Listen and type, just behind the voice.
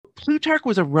Plutarch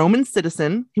was a Roman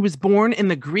citizen. He was born in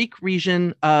the Greek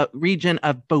region of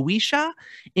Boeotia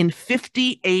in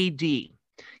 50 AD.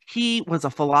 He was a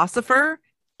philosopher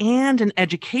and an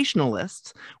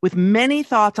educationalist with many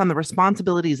thoughts on the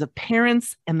responsibilities of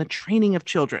parents and the training of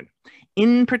children,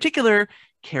 in particular,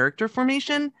 character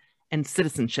formation and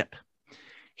citizenship.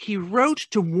 He wrote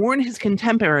to warn his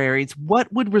contemporaries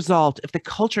what would result if the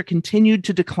culture continued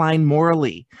to decline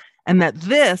morally, and that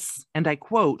this, and I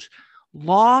quote,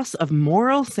 loss of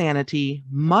moral sanity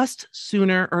must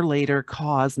sooner or later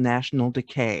cause national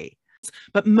decay.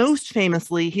 But most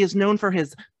famously, he is known for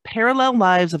his parallel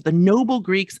lives of the noble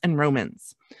Greeks and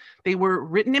Romans. They were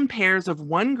written in pairs of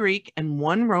one Greek and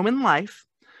one Roman life,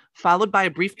 followed by a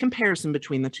brief comparison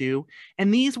between the two,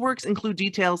 and these works include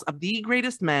details of the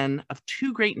greatest men of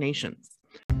two great nations.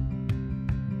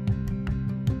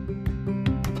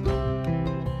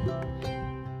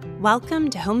 Welcome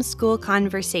to Homeschool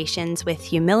Conversations with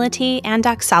Humility and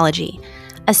Doxology,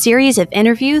 a series of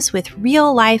interviews with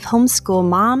real-life homeschool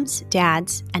moms,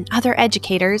 dads, and other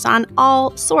educators on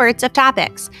all sorts of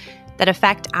topics that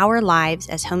affect our lives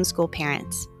as homeschool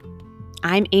parents.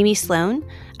 I'm Amy Sloan,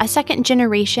 a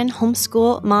second-generation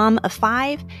homeschool mom of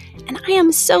 5, and I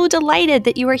am so delighted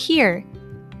that you are here.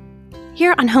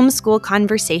 Here on Homeschool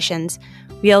Conversations,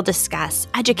 we'll discuss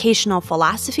educational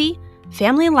philosophy,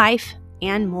 family life,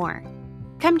 and more.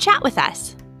 Come chat with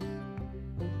us.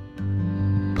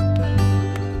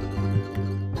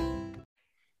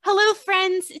 Hello,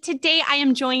 friends. Today I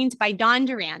am joined by Dawn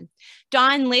Duran.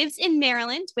 Dawn lives in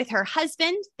Maryland with her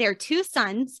husband, their 2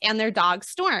 sons, and their dog,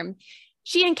 Storm.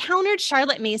 She encountered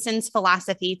Charlotte Mason's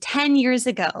philosophy 10 years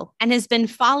ago and has been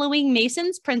following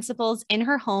Mason's principles in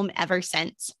her home ever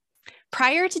since.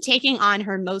 Prior to taking on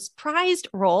her most prized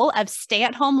role of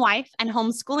stay-at-home wife and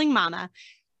homeschooling mama,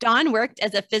 Dawn worked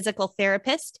as a physical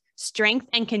therapist, strength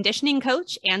and conditioning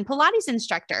coach, and Pilates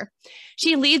instructor.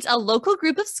 She leads a local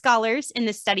group of scholars in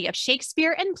the study of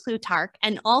Shakespeare and Plutarch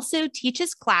and also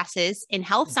teaches classes in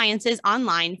health sciences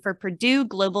online for Purdue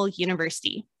Global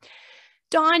University.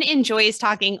 Dawn enjoys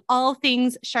talking all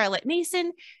things Charlotte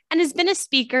Mason and has been a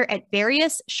speaker at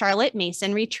various Charlotte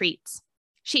Mason retreats.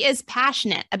 She is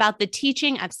passionate about the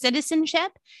teaching of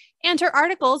citizenship, and her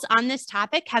articles on this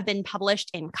topic have been published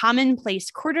in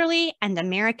Commonplace Quarterly and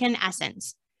American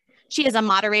Essence. She is a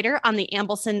moderator on the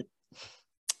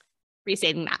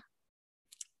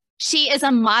She is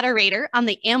a moderator on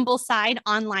the Ambleside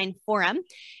online forum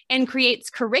and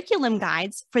creates curriculum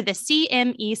guides for the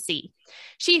CMEC.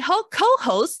 She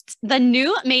co-hosts the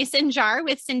New Mason Jar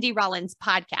with Cindy Rollins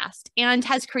podcast and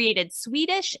has created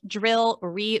Swedish Drill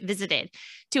Revisited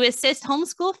to assist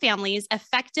homeschool families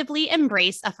effectively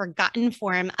embrace a forgotten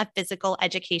form of physical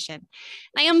education.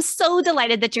 I am so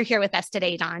delighted that you're here with us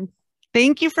today, Dawn.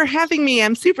 Thank you for having me.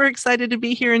 I'm super excited to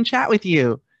be here and chat with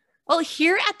you. Well,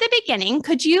 here at the beginning,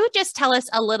 could you just tell us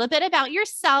a little bit about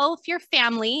yourself, your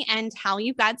family, and how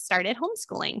you got started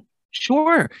homeschooling?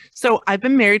 Sure. So I've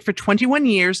been married for 21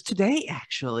 years today,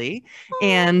 actually.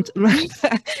 And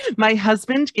my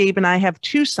husband, Gabe, and I have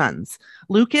 2 sons.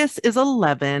 Lucas is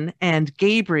 11 and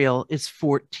Gabriel is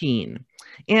 14.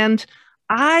 And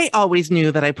I always knew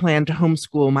that I planned to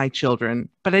homeschool my children,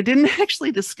 but I didn't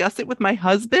actually discuss it with my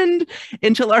husband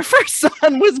until our first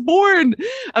son was born.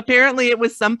 Apparently, it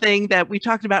was something that we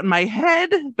talked about in my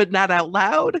head, but not out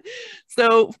loud.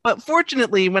 But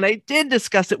fortunately, when I did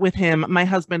discuss it with him, my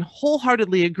husband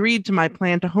wholeheartedly agreed to my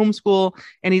plan to homeschool,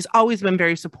 and he's always been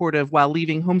very supportive while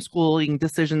leaving homeschooling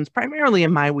decisions primarily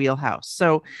in my wheelhouse.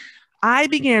 So I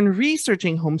began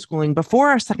researching homeschooling before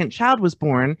our second child was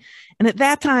born. And at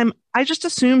that time, I just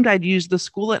assumed I'd use the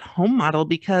school at home model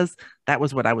because that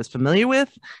was what I was familiar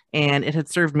with and it had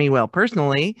served me well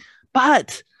personally.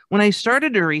 But when I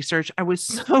started to research, I was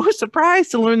so surprised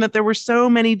to learn that there were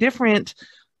so many different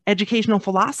educational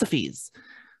philosophies.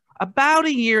 About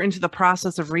a year into the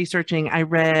process of researching, I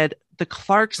read the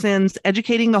Clarksons'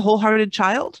 Educating the Wholehearted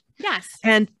Child. Yes.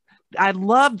 And I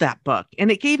loved that book, and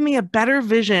it gave me a better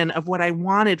vision of what I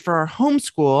wanted for our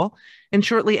homeschool. And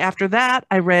shortly after that,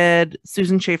 I read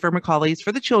Susan Schaefer Macaulay's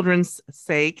For the Children's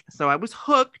Sake. So I was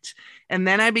hooked. And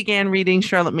then I began reading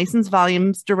Charlotte Mason's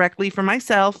volumes directly for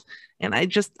myself. And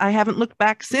I haven't looked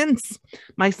back since.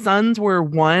 My sons were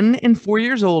 1 and 4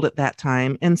 years old at that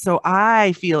time. And so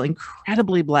I feel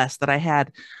incredibly blessed that I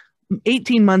had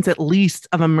 18 months at least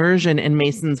of immersion in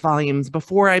Mason's volumes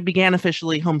before I began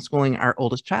officially homeschooling our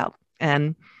oldest child.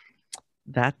 And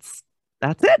that's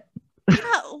it.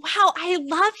 Yeah, wow. I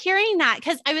love hearing that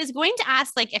because I was going to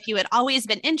ask, like, if you had always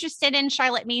been interested in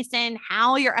Charlotte Mason,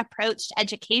 how your approach to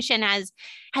education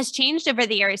has changed over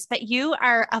the years. But you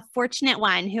are a fortunate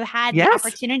one who had the Yes.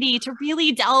 opportunity to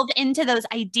really delve into those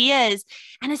ideas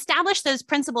and establish those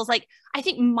principles. Like, I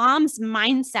think mom's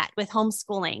mindset with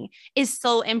homeschooling is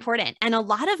so important, and a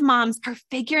lot of moms are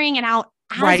figuring it out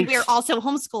as Right. we're also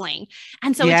homeschooling.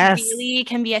 And so Yes. it really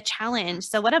can be a challenge.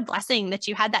 So what a blessing that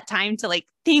you had that time to like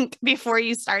think before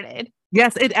you started.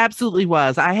 Yes, it absolutely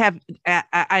was. I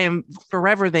am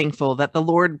forever thankful that the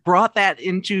Lord brought that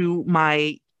into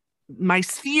my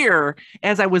sphere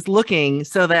as I was looking,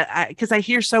 so that because I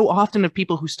hear so often of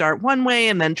people who start one way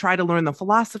and then try to learn the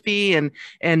philosophy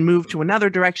and move to another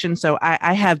direction. So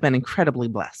I have been incredibly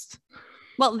blessed.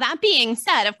 Well, that being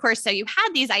said, of course, so you had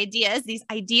these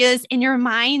ideas in your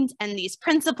mind and these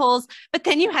principles, but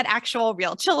then you had actual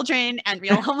real children and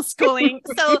real homeschooling.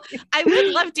 So I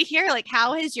would love to hear, like,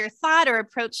 how has your thought or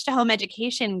approach to home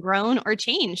education grown or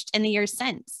changed in the years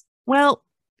since? Well,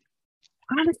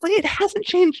 honestly, it hasn't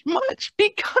changed much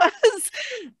because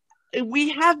we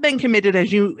have been committed,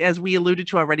 as we alluded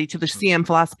to already, to the CM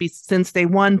philosophy since day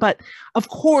one. But of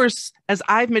course, as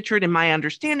I've matured in my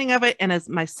understanding of it, and as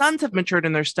my sons have matured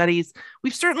in their studies,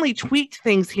 we've certainly tweaked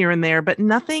things here and there, but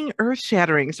nothing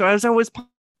earth-shattering. So as I was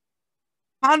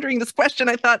pondering this question,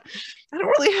 I thought, I don't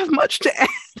really have much to add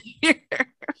here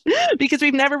because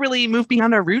we've never really moved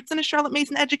beyond our roots in a Charlotte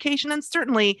Mason education. And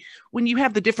certainly when you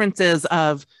have the differences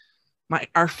of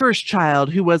our first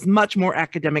child, who was much more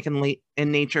academic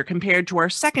in nature, compared to our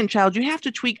second child, you have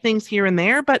to tweak things here and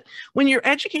there. But when you're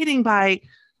educating by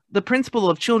the principle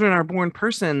of children are born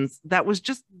persons, that was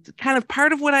just kind of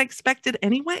part of what I expected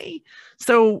anyway.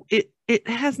 So it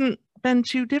hasn't been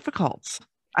too difficult.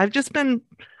 I've just been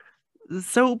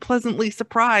so pleasantly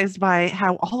surprised by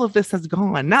how all of this has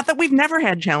gone. Not that we've never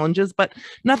had challenges, but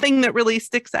nothing that really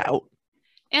sticks out.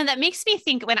 And that makes me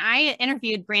think, when I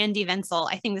interviewed Brandy Vinsel,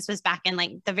 I think this was back in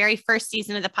like the very first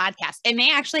season of the podcast. It may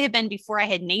actually have been before I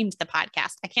had named the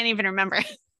podcast. I can't even remember.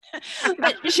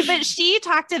 but she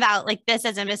talked about like this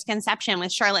as a misconception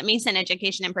with Charlotte Mason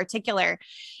education in particular.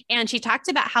 And she talked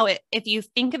about how if you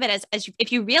think of it as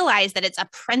if you realize that it's a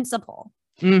principle,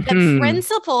 the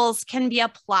principles can be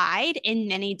applied in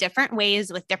many different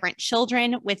ways with different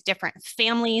children, with different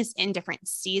families in different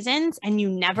seasons, and you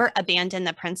never abandon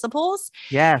the principles.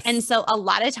 Yes. And so a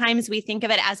lot of times we think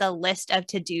of it as a list of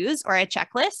to-dos or a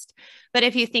checklist. But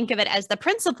if you think of it as the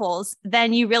principles,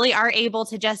 then you really are able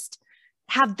to just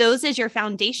have those as your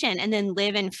foundation and then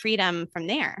live in freedom from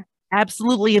there.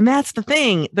 Absolutely. And that's the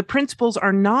thing. The principles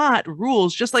are not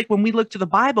rules. Just like when we look to the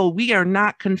Bible, we are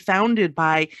not confounded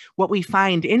by what we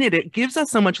find in it. It gives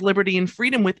us so much liberty and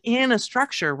freedom within a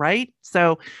structure, right?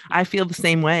 So I feel the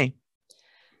same way.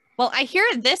 Well, I hear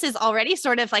this is already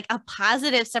sort of like a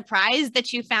positive surprise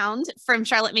that you found from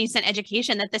Charlotte Mason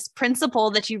education, that this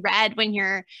principle that you read when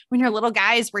your little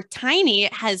guys were tiny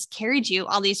has carried you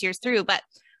all these years through. But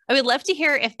I would love to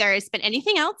hear if there's been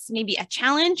anything else, maybe a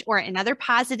challenge or another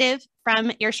positive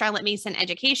from your Charlotte Mason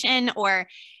education, or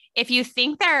if you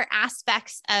think there are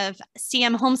aspects of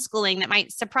CM homeschooling that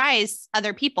might surprise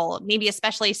other people, maybe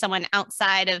especially someone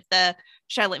outside of the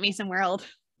Charlotte Mason world.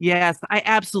 Yes, I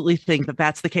absolutely think that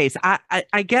that's the case.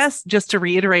 I guess just to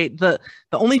reiterate, the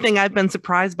only thing I've been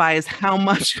surprised by is how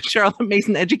much Charlotte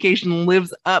Mason education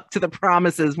lives up to the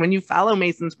promises when you follow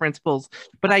Mason's principles.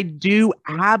 But I do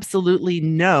absolutely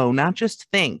know, not just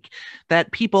think,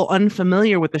 that people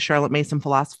unfamiliar with the Charlotte Mason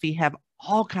philosophy have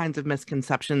all kinds of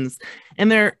misconceptions.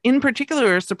 And they're in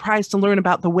particular surprised to learn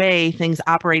about the way things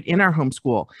operate in our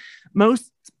homeschool.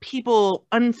 Most people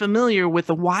unfamiliar with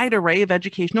the wide array of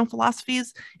educational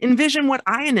philosophies envision what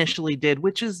I initially did,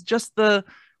 which is just the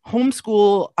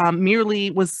homeschool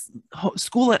merely was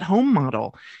school at home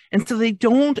model. And so they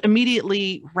don't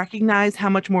immediately recognize how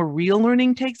much more real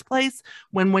learning takes place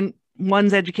when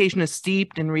one's education is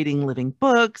steeped in reading living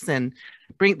books and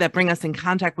bring us in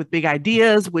contact with big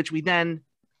ideas, which we then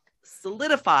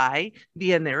solidify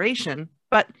via narration.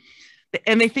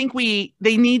 And they think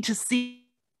they need to see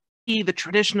the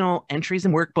traditional entries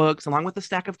and workbooks along with a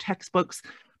stack of textbooks,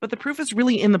 but the proof is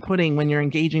really in the pudding when you're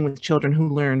engaging with children who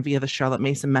learn via the Charlotte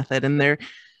Mason method. And they're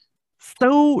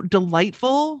so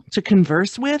delightful to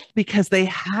converse with because they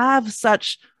have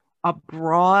such a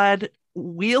broad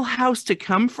wheelhouse to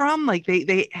come from. Like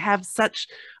they have such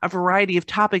a variety of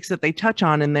topics that they touch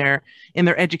on in their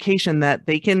education that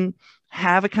they can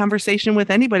have a conversation with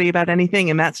anybody about anything.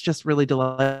 And that's just really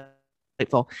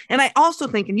delightful. And I also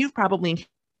think, and you've probably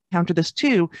encounter this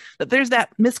too, that there's that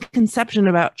misconception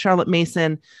about Charlotte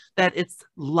Mason that it's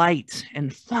light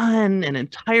and fun and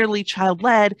entirely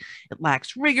child-led. It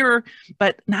lacks rigor,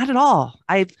 but not at all.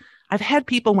 I've had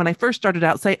people when I first started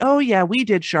out say, oh yeah, we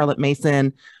did Charlotte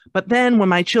Mason, but then when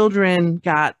my children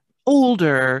got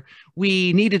older,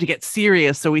 we needed to get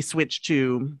serious, so we switched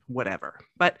to whatever.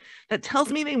 But that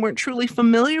tells me they weren't truly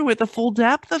familiar with the full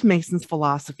depth of Mason's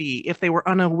philosophy if they were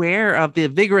unaware of the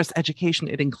vigorous education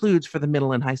it includes for the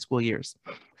middle and high school years.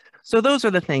 So those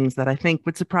are the things that I think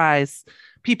would surprise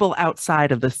people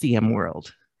outside of the CM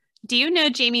world. Do you know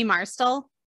Jamie Marstall?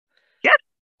 Yes.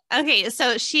 Okay,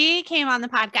 so she came on the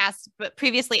podcast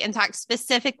previously and talked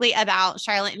specifically about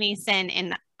Charlotte Mason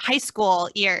in high school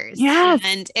years. Yes.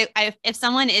 And if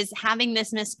someone is having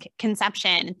this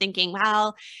misconception and thinking,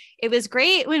 well, it was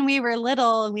great when we were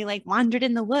little and we like wandered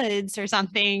in the woods or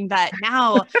something, but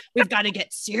now we've got to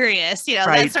get serious, you know,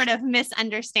 Right. that sort of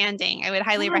misunderstanding. I would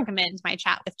highly recommend my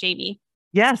chat with Jamie.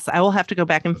 Yes, I will have to go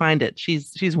back and find it.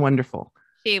 She's wonderful.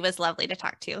 She was lovely to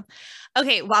talk to.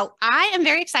 Okay, well, I am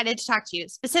very excited to talk to you.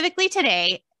 Specifically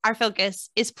today, our focus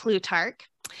is Plutarch.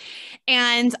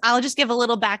 And I'll just give a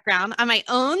little background on my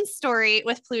own story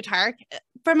with Plutarch.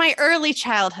 From my early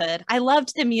childhood, I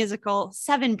loved the musical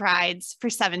Seven Brides for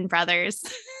Seven Brothers.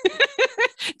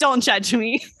 Don't judge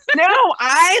me. No,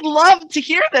 I love to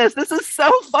hear this. This is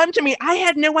so fun to me. I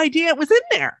had no idea it was in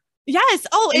there. Yes.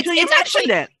 Oh, Until you it's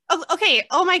mentioned actually it. Oh, okay.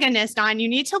 Oh my goodness, Dawn, you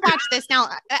need to watch this now.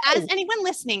 As anyone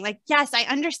listening, like, yes, I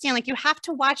understand. Like, you have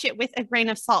to watch it with a grain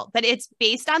of salt, but it's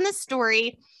based on the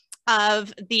story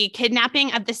of the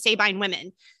kidnapping of the Sabine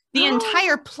women. The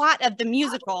entire plot of the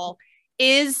musical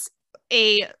is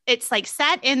it's like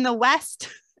set in the west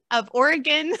of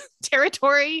Oregon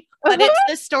territory, but it's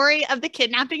the story of the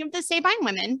kidnapping of the Sabine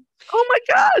women. Oh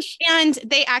my gosh. And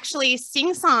they actually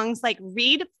sing songs, like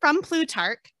read from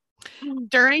Plutarch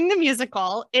during the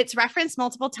musical. It's referenced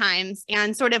multiple times.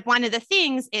 And sort of one of the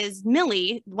things is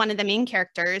Millie, one of the main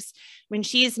characters, when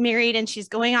she's married and she's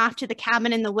going off to the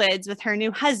cabin in the woods with her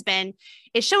new husband,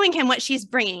 is showing him what she's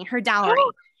bringing, her dowry.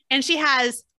 And she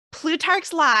has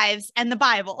Plutarch's Lives and the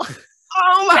Bible.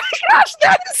 Oh my gosh,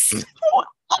 that is so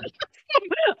awesome. I'm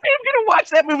going to watch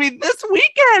that movie this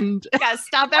weekend. Yeah,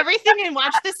 stop everything and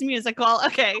watch this musical.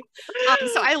 Okay.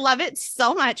 So I love it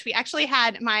so much. We actually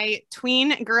had my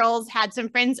tween girls had some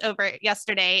friends over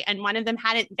yesterday, and one of them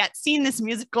hadn't yet seen this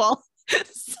musical.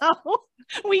 So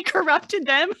we corrupted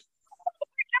them.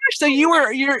 So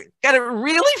you're got it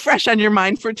really fresh on your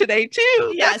mind for today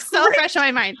too. Yeah, That's so great. fresh on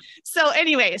my mind. So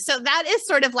anyway, so that is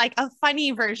sort of like a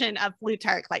funny version of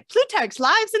Plutarch. Like Plutarch's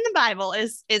Lives in the Bible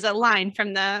is a line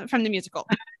from the musical.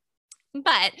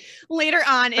 But later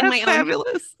on in That's my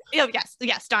fabulous. own, oh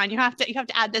yes, Dawn, you have to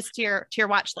add this to your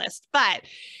watch list. But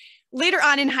later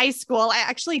on in high school, I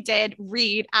actually did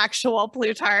read actual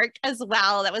Plutarch as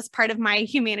well. That was part of my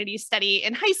humanities study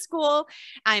in high school.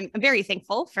 I'm very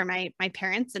thankful for my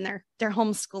parents and their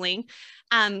homeschooling.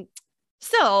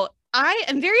 So I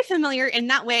am very familiar in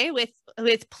that way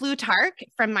with Plutarch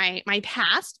from my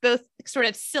past, both sort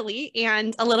of silly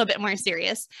and a little bit more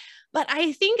serious. But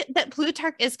I think that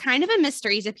Plutarch is kind of a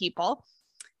mystery to people.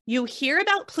 You hear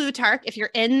about Plutarch if you're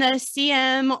in the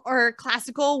CM or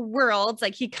classical worlds,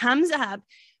 like he comes up,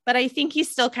 but I think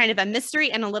he's still kind of a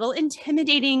mystery and a little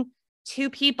intimidating to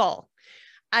people,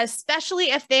 especially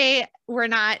if they were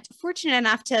not fortunate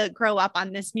enough to grow up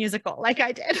on this musical like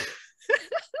I did.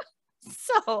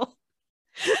 So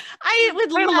I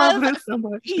love this so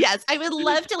much. Yes, I would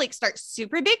love to like start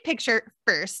super big picture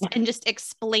first and just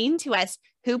explain to us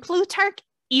who Plutarch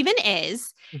even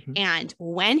is, and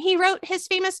when he wrote his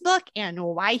famous book and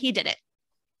why he did it.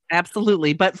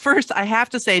 Absolutely. But first, I have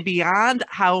to say, beyond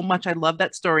how much I love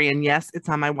that story, and yes, it's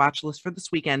on my watch list for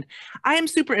this weekend, I am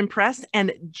super impressed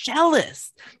and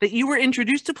jealous that you were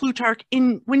introduced to Plutarch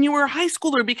when you were a high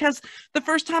schooler, because the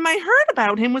first time I heard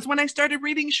about him was when I started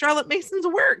reading Charlotte Mason's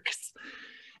works.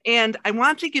 And I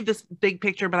want to give this big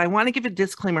picture, but I want to give a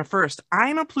disclaimer first.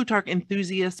 I'm a Plutarch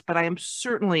enthusiast, but I am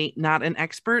certainly not an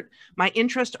expert. My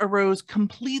interest arose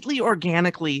completely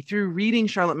organically through reading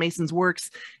Charlotte Mason's works.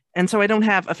 And so I don't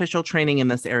have official training in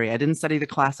this area. I didn't study the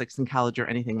classics in college or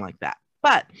anything like that.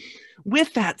 But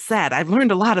with that said, I've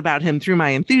learned a lot about him through my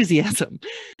enthusiasm.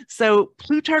 So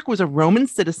Plutarch was a Roman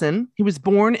citizen. He was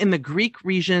born in the Greek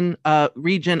region of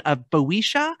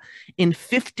Boeotia in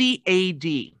 50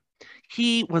 AD.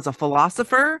 He was a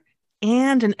philosopher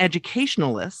and an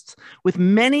educationalist with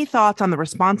many thoughts on the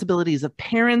responsibilities of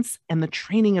parents and the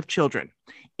training of children,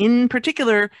 in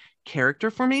particular, character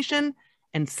formation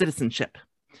and citizenship.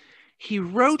 He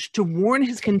wrote to warn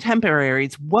his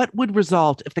contemporaries what would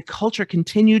result if the culture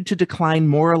continued to decline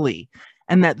morally,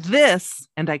 and that this,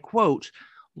 and I quote,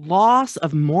 loss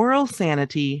of moral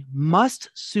sanity must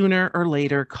sooner or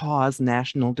later cause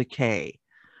national decay.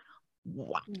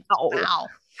 Wow. Wow.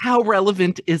 How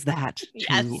relevant is that to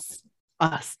Yes.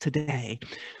 us today?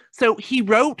 So he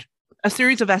wrote a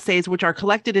series of essays which are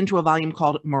collected into a volume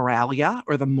called Moralia,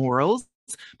 or the Morals.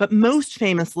 But most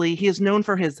famously, he is known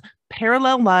for his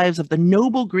parallel lives of the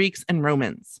noble Greeks and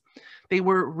Romans. They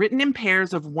were written in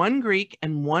pairs of one Greek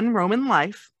and one Roman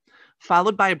life,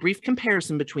 followed by a brief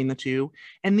comparison between the two.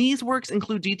 And these works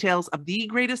include details of the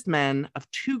greatest men of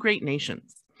two great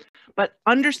nations. But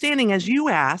understanding, as you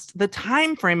asked, the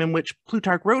time frame in which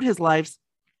Plutarch wrote his lives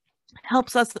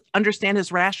helps us understand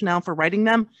his rationale for writing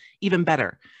them even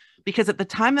better. Because at the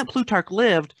time that Plutarch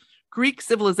lived, Greek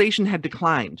civilization had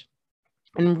declined,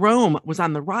 and Rome was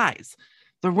on the rise.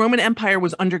 The Roman Empire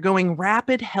was undergoing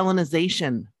rapid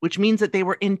Hellenization, which means that they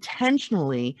were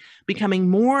intentionally becoming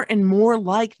more and more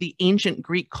like the ancient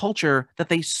Greek culture that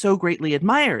they so greatly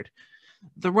admired.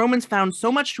 The Romans found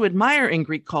so much to admire in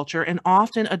Greek culture and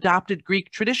often adopted Greek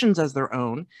traditions as their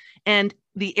own. And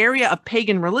the area of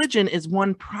pagan religion is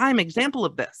one prime example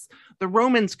of this. The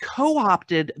Romans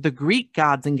co-opted the Greek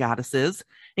gods and goddesses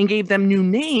and gave them new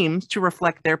names to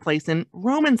reflect their place in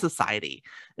Roman society.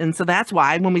 And so that's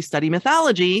why when we study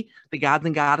mythology, the gods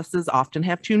and goddesses often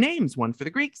have two names, one for the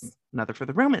Greeks, another for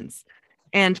the Romans.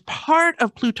 And part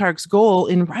of Plutarch's goal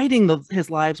in writing his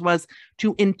lives was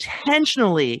to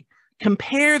intentionally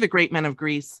compare the great men of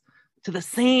Greece to the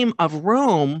same of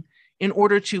Rome in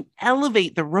order to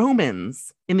elevate the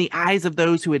Romans in the eyes of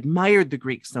those who admired the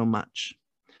Greeks so much.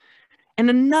 And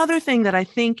another thing that I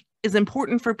think is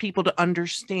important for people to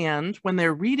understand when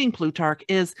they're reading Plutarch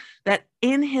is that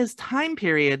in his time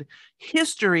period,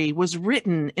 history was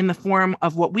written in the form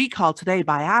of what we call today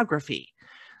biography.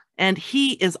 And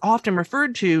he is often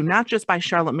referred to, not just by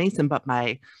Charlotte Mason, but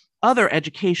by other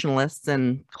educationalists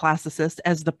and classicists,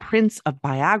 as the prince of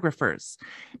biographers.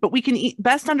 But we can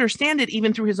best understand it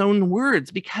even through his own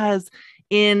words, because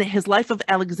in his Life of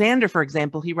Alexander, for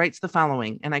example, he writes the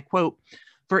following, and I quote,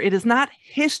 "For it is not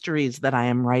histories that I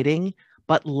am writing,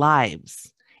 but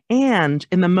lives. And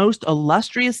in the most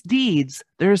illustrious deeds,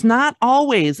 there is not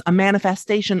always a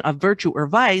manifestation of virtue or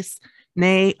vice.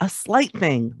 Nay, a slight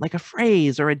thing, like a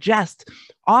phrase or a jest,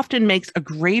 often makes a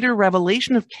greater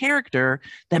revelation of character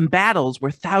than battles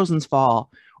where thousands fall,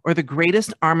 or the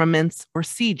greatest armaments or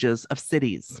sieges of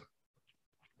cities."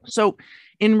 So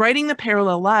in writing the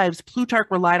parallel lives,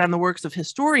 Plutarch relied on the works of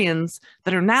historians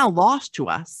that are now lost to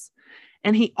us.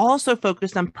 And he also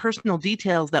focused on personal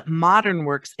details that modern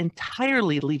works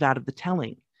entirely leave out of the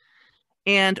telling.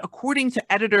 And according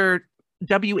to editor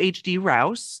W.H.D.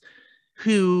 Rouse,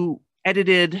 who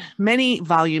edited many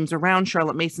volumes around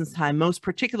Charlotte Mason's time, most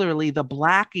particularly the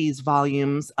Blackie's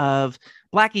volumes of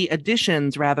Blackie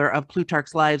editions, rather, of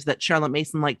Plutarch's lives that Charlotte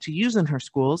Mason liked to use in her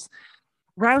schools.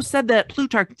 Rouse said that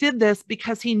Plutarch did this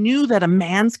because he knew that a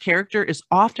man's character is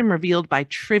often revealed by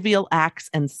trivial acts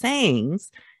and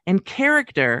sayings, and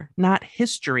character, not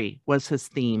history, was his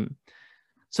theme.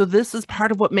 So this is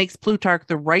part of what makes Plutarch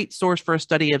the right source for a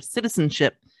study of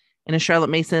citizenship in a Charlotte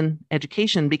Mason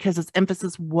education, because its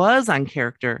emphasis was on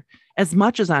character as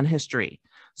much as on history.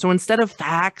 So instead of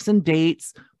facts and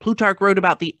dates, Plutarch wrote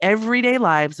about the everyday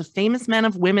lives of famous men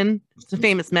of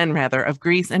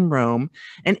Greece and Rome,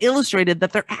 and illustrated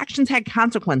that their actions had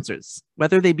consequences,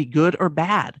 whether they be good or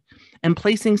bad. And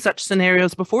placing such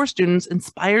scenarios before students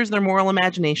inspires their moral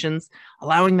imaginations,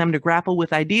 allowing them to grapple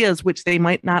with ideas which they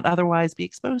might not otherwise be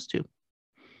exposed to.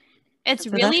 It's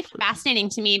really fascinating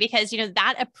to me because,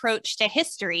 that approach to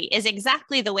history is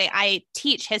exactly the way I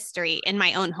teach history in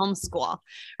my own homeschool,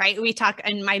 right? We talk,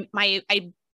 and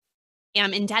I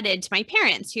am indebted to my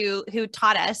parents who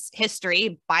taught us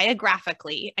history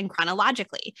biographically and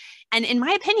chronologically. And in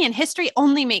my opinion, history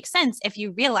only makes sense if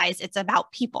you realize it's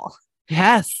about people.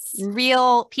 Yes.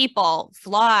 Real people,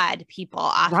 flawed people,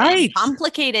 often right.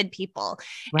 Complicated people.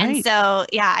 Right. And so,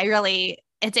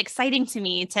 it's exciting to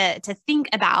me to think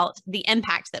about the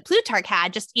impact that Plutarch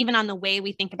had, just even on the way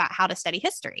we think about how to study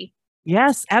history.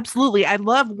 Yes, absolutely. I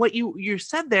love what you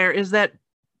said there, is that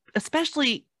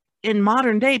especially in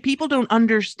modern day, people don't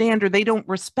understand, or they don't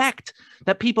respect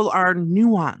that people are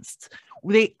nuanced.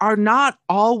 They are not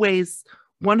always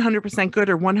 100% good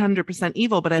or 100%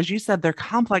 evil, but as you said, they're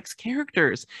complex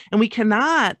characters, and we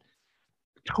cannot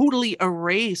totally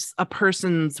erase a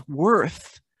person's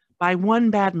worth by one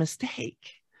bad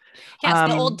mistake. Yes,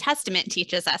 the Old Testament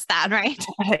teaches us that, right?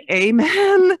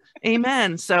 Amen.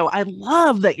 Amen. So I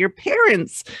love that your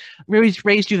parents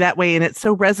raised you that way, and it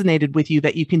so resonated with you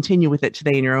that you continue with it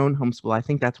today in your own homeschool. I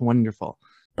think that's wonderful.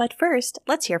 But first,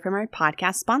 let's hear from our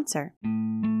podcast sponsor.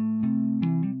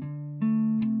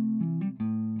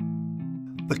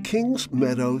 The Kings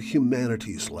Meadow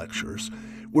Humanities Lectures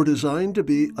were designed to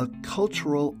be a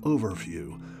cultural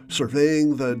overview,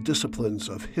 surveying the disciplines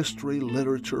of history,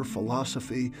 literature,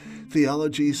 philosophy,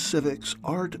 theology, civics,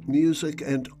 art, music,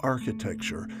 and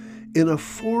architecture in a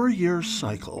 4-year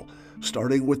cycle,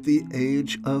 starting with the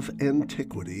Age of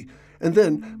Antiquity, and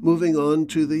then moving on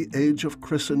to the Age of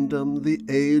Christendom, the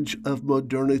Age of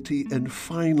Modernity, and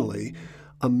finally,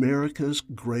 America's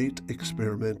Great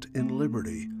Experiment in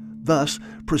Liberty. Thus,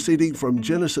 proceeding from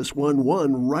Genesis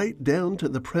 1:1 right down to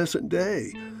the present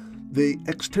day. The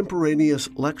extemporaneous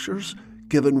lectures,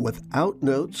 given without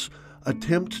notes,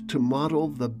 attempt to model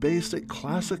the basic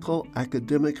classical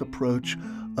academic approach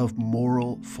of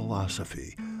moral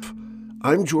philosophy.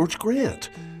 I'm George Grant.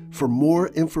 For more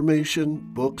information,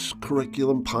 books,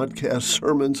 curriculum, podcasts,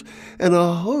 sermons, and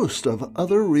a host of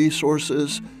other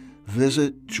resources,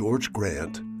 visit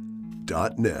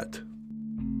georgegrant.net.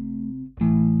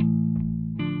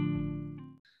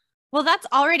 Well, that's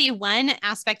already one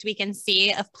aspect we can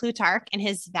see of Plutarch and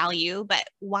his value, but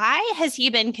why has he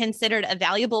been considered a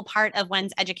valuable part of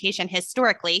one's education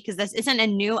historically? Because this isn't a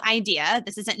new idea.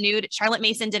 This isn't new. Charlotte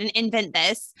Mason didn't invent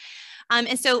this.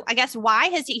 And so I guess why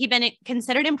has he been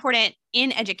considered important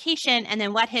in education? And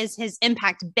then what has his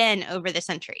impact been over the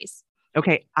centuries?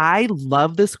 Okay, I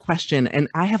love this question and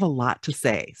I have a lot to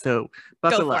say. So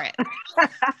go for it.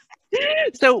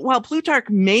 So while Plutarch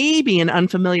may be an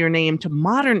unfamiliar name to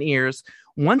modern ears,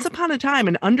 once upon a time,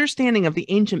 an understanding of the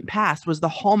ancient past was the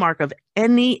hallmark of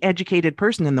any educated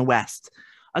person in the West.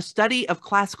 A study of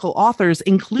classical authors,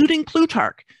 including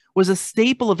Plutarch, was a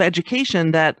staple of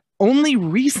education that only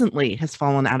recently has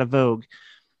fallen out of vogue.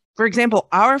 For example,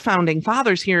 our founding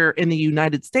fathers here in the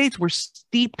United States were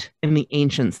steeped in the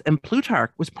ancients, and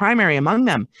Plutarch was primary among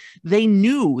them. They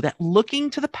knew that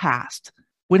looking to the past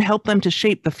would help them to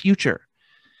shape the future.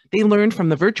 They learned from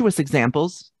the virtuous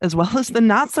examples, as well as the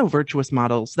not-so-virtuous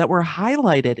models that were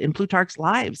highlighted in Plutarch's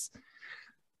lives.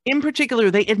 In particular,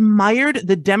 they admired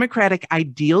the democratic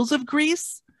ideals of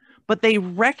Greece, but they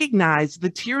recognized the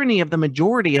tyranny of the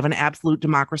majority of an absolute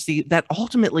democracy that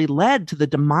ultimately led to the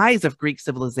demise of Greek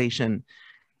civilization.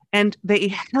 And they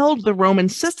held the Roman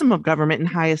system of government in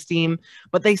high esteem,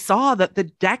 but they saw that the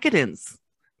decadence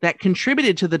that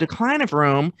contributed to the decline of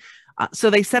Rome. So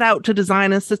they set out to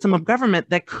design a system of government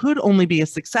that could only be a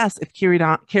success if carried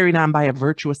on by a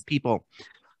virtuous people.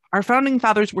 Our founding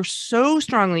fathers were so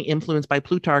strongly influenced by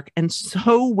Plutarch and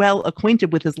so well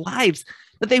acquainted with his lives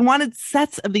that they wanted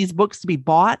sets of these books to be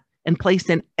bought and placed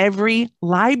in every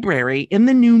library in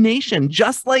the new nation,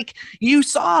 just like you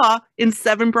saw in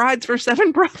Seven Brides for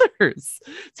Seven Brothers.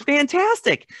 It's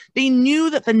fantastic. They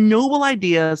knew that the noble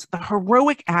ideas, the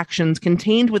heroic actions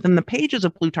contained within the pages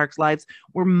of Plutarch's lives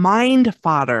were mind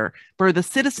fodder for the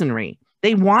citizenry.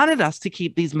 They wanted us to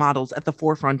keep these models at the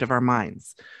forefront of our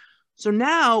minds. So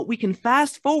now we can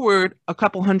fast forward a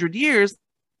couple hundred years,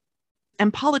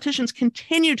 and politicians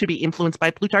continue to be influenced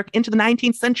by Plutarch into the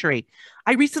 19th century.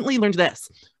 I recently learned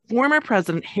this. Former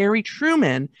President Harry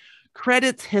Truman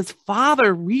credits his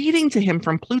father reading to him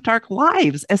from Plutarch's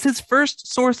lives as his first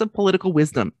source of political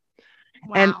wisdom.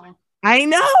 Wow. And I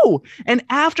know. And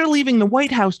after leaving the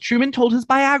White House, Truman told his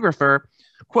biographer,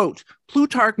 quote,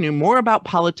 "Plutarch knew more about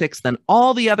politics than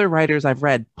all the other writers I've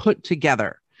read put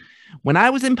together. When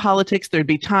I was in politics, there'd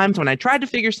be times when I tried to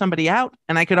figure somebody out,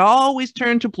 and I could always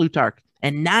turn to Plutarch.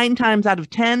 And 9 times out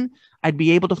of 10, I'd be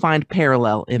able to find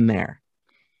parallel in there."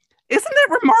 Isn't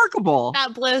that remarkable?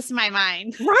 That blows my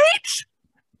mind. Right?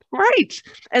 Right.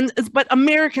 But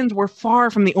Americans were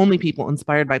far from the only people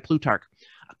inspired by Plutarch.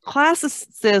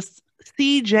 Classicist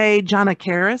C.J.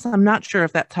 Giannacaris, I'm not sure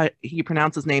if that's how he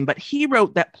pronounced his name, but he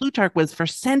wrote that Plutarch was for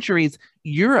centuries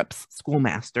Europe's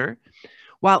schoolmaster.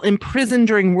 While imprisoned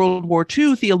during World War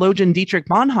II, theologian Dietrich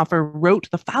Bonhoeffer wrote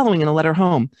the following in a letter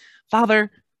home: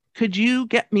 "Father, could you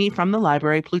get me from the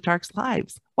library Plutarch's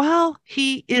Lives?" Well,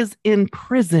 he is in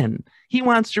prison. He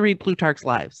wants to read Plutarch's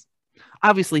Lives.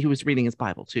 Obviously, he was reading his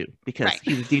Bible too, because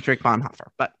he was Dietrich Bonhoeffer.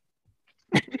 But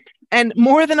and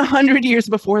more than 100 years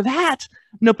before that,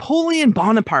 Napoleon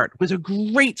Bonaparte was a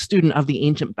great student of the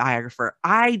ancient biographer.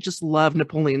 I just love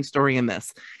Napoleon's story in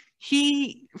this.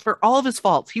 He, for all of his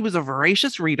faults, he was a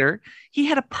voracious reader. He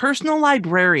had a personal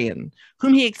librarian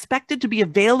whom he expected to be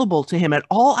available to him at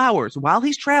all hours while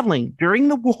he's traveling during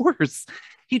the wars.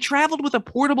 He traveled with a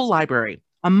portable library,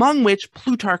 among which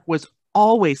Plutarch was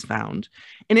always found.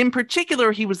 And in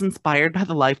particular, he was inspired by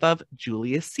the life of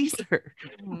Julius Caesar.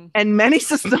 And many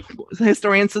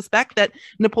historians suspect that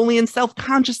Napoleon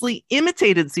self-consciously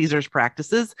imitated Caesar's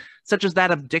practices, such as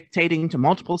that of dictating to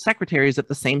multiple secretaries at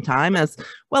the same time, as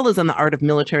well as in the art of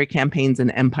military campaigns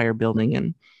and empire building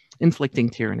and inflicting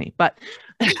tyranny. But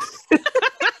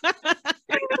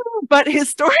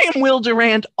historian Will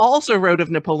Durant also wrote of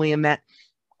Napoleon that,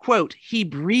 quote, he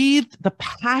breathed the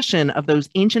passion of those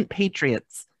ancient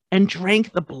patriots and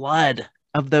drank the blood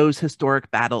of those historic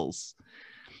battles.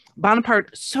 Bonaparte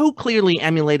so clearly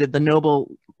emulated the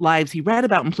noble lives he read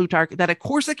about in Plutarch that a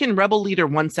Corsican rebel leader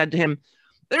once said to him,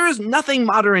 "There is nothing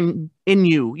modern in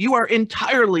you. You are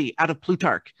entirely out of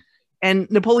Plutarch." And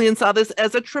Napoleon saw this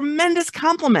as a tremendous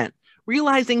compliment,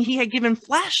 realizing he had given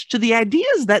flesh to the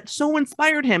ideas that so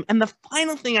inspired him. And the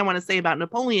final thing I want to say about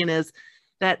Napoleon is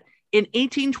that in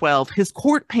 1812, his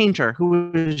court painter,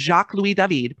 who was Jacques-Louis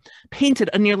David, painted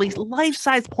a nearly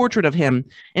life-size portrait of him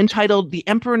entitled The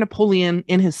Emperor Napoleon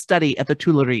in His Study at the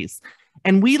Tuileries.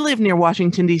 And we live near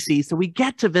Washington, D.C., so we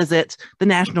get to visit the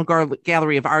National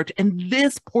Gallery of Art, and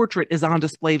this portrait is on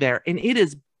display there, and it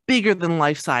is bigger than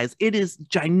life-size. It is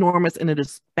ginormous, and it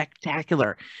is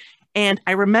spectacular. And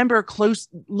I remember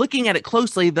looking at it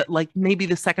closely, that like maybe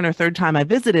the second or third time I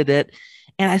visited it,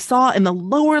 and I saw in the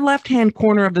lower left-hand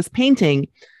corner of this painting,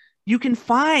 you can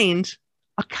find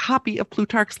a copy of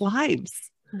Plutarch's Lives.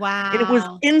 Wow. And it was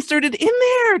inserted in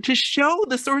there to show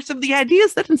the source of the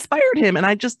ideas that inspired him. And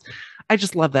I just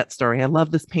love that story. I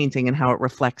love this painting and how it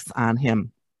reflects on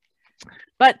him.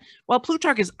 But while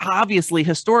Plutarch is obviously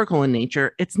historical in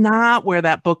nature, it's not where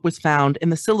that book was found in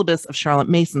the syllabus of Charlotte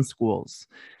Mason schools.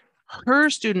 Her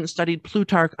students studied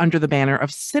Plutarch under the banner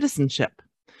of citizenship.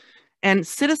 And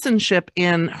citizenship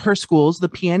in her schools, the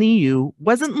PNEU,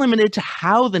 wasn't limited to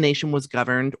how the nation was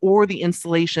governed or the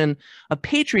installation of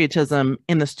patriotism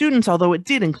in the students, although it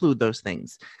did include those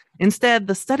things. Instead,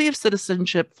 the study of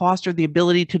citizenship fostered the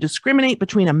ability to discriminate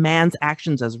between a man's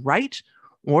actions as right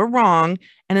or wrong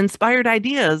and inspired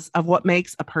ideas of what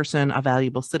makes a person a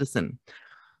valuable citizen.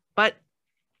 But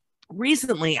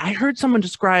recently, I heard someone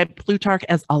describe Plutarch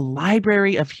as a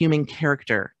library of human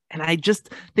character. And I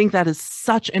just think that is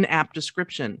such an apt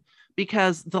description,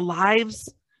 because the lives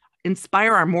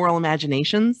inspire our moral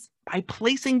imaginations by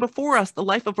placing before us the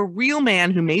life of a real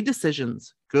man who made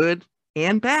decisions, good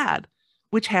and bad,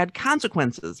 which had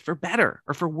consequences for better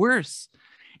or for worse.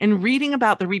 And reading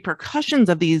about the repercussions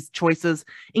of these choices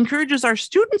encourages our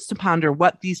students to ponder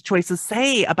what these choices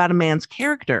say about a man's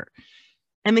character.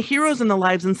 And the heroes in the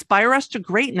lives inspire us to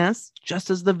greatness, just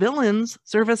as the villains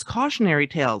serve as cautionary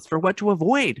tales for what to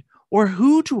avoid or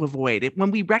who to avoid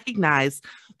when we recognize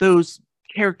those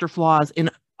character flaws in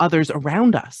others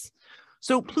around us.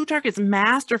 So Plutarch is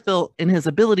masterful in his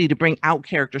ability to bring out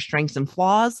character strengths and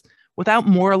flaws without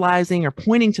moralizing or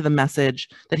pointing to the message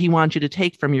that he wants you to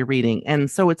take from your reading.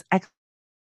 And so it's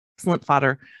excellent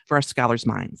fodder for our scholars'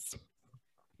 minds.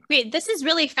 Great. This is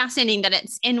really fascinating that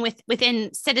it's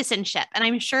within citizenship. And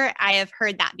I'm sure I have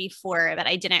heard that before, but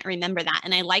I didn't remember that.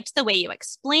 And I liked the way you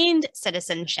explained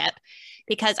citizenship,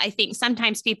 because I think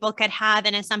sometimes people could have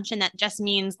an assumption that just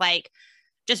means like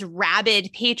just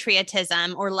rabid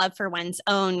patriotism or love for one's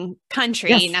own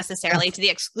country, necessarily to the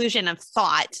exclusion of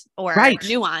thought or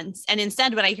nuance. And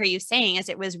instead, what I hear you saying is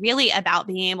it was really about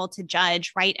being able to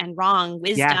judge right and wrong,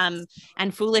 wisdom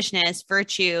and foolishness,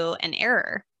 virtue and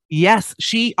error. Yes,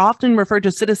 she often referred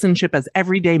to citizenship as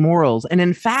everyday morals. And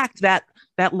in fact, that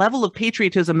level of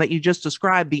patriotism that you just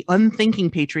described, the unthinking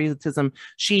patriotism,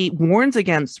 she warns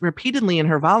against repeatedly in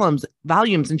her volumes,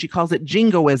 and she calls it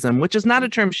jingoism, which is not a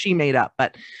term she made up,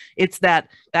 but it's that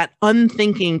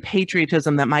unthinking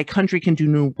patriotism that my country can do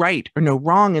no right or no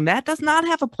wrong. And that does not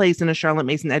have a place in a Charlotte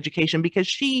Mason education, because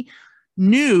she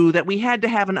knew that we had to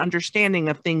have an understanding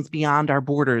of things beyond our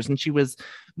borders. And she was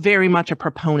very much a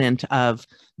proponent of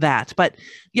that. But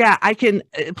yeah,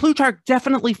 Plutarch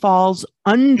definitely falls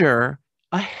under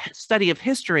a study of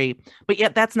history, but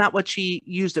yet that's not what she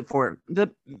used it for.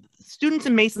 The students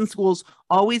in Mason schools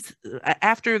always,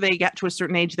 after they got to a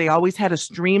certain age, they always had a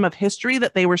stream of history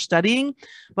that they were studying.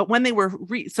 But when they were,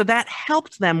 so that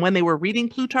helped them when they were reading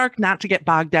Plutarch, not to get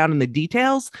bogged down in the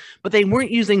details, but they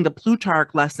weren't using the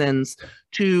Plutarch lessons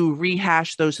to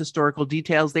rehash those historical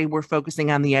details. They were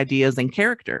focusing on the ideas and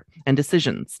character and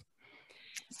decisions.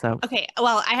 So, okay,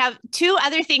 well, I have two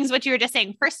other things what you were just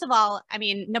saying. First of all, I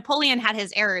mean, Napoleon had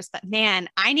his errors, but man,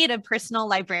 I need a personal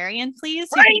librarian, please.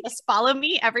 Who can just follow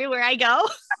me everywhere I go.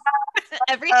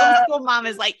 Every homeschool mom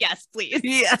is like, yes, please.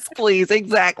 Yes, please.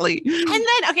 Exactly. And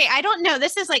then, okay, I don't know.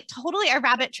 This is like totally a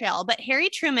rabbit trail, but Harry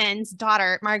Truman's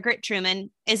daughter, Margaret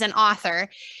Truman, is an author.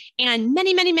 And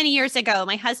many, many, many years ago,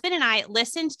 my husband and I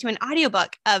listened to an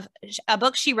audiobook of a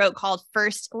book she wrote called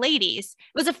First Ladies.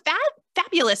 It was a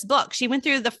fabulous book. She went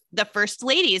through the first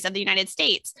ladies of the United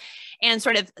States and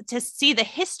sort of to see the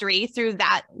history through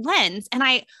that lens. And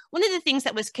one of the things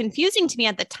that was confusing to me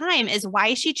at the time is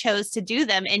why she chose to do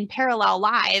them in parallel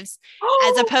lives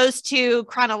as opposed to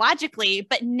chronologically.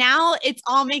 But now it's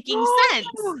all making sense.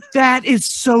 That is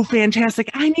so fantastic.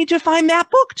 I need to find that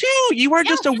book too. You are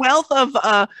just a wealth of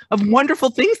wonderful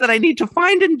things that I need to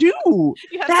find and do.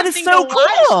 That is so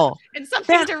cool. And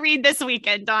something to read this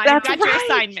weekend, Dawn. That's You've got your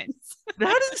assignments.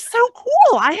 That is so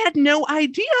cool. I had no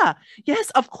idea. Yes,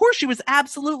 of course, she was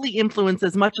absolutely influenced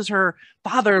as much as her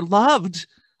father loved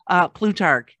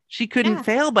Plutarch. She couldn't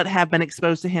fail but have been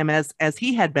exposed to him as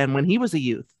he had been when he was a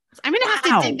youth. I'm going to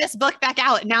have to dig this book back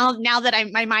out now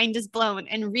that my mind is blown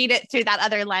and read it through that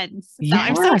other lens. So yes.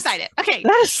 I'm so excited. Okay.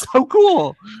 That is so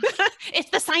cool. It's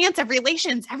the science of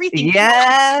relations, everything.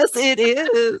 Yes, it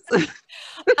is.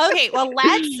 Okay, well,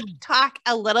 let's talk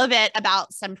a little bit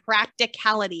about some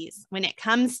practicalities when it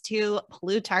comes to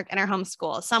Plutarch and our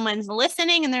homeschool. Someone's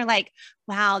listening and they're like,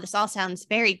 wow, this all sounds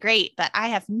very great, but I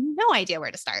have no idea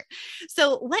where to start.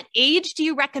 So what age do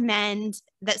you recommend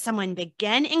that someone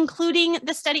begin including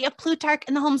the study of Plutarch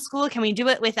in the homeschool? Can we do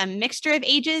it with a mixture of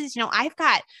ages? You know, I've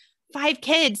got 5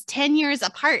 kids, 10 years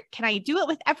apart. Can I do it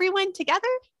with everyone together?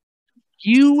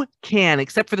 You can,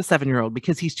 except for the 7-year-old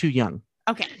because he's too young.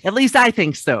 Okay. At least I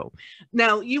think so.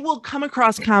 Now, you will come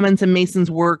across comments in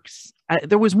Mason's works.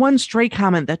 There was one stray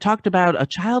comment that talked about a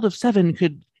child of 7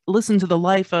 could listen to the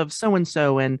life of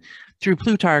so-and-so and through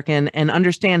Plutarch and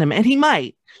understand him. And he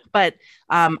might. But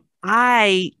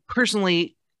I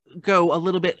personally go a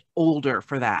little bit older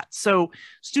for that. So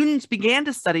students began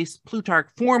to study Plutarch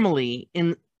formally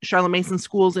in Charlotte Mason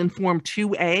schools in Form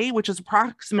 2A, which is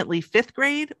approximately 5th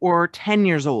grade or 10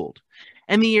 years old.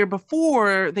 And the year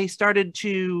before, they started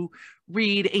to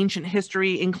read ancient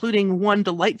history, including one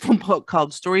delightful book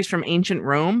called Stories from Ancient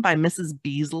Rome by Mrs.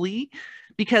 Beasley.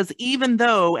 Because even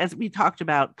though, as we talked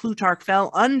about, Plutarch fell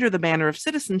under the banner of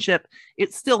citizenship,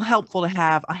 it's still helpful to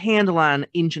have a handle on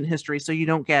ancient history so you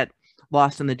don't get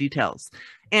lost in the details.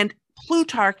 And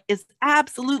Plutarch is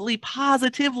absolutely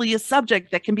positively a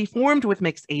subject that can be formed with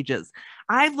mixed ages.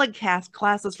 I've led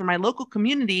classes for my local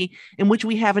community in which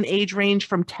we have an age range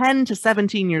from 10 to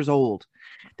 17 years old.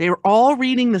 They were all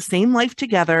reading the same life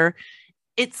together.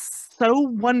 It's so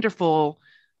wonderful,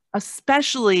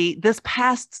 especially this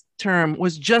past term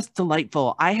was just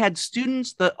delightful. I had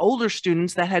students, the older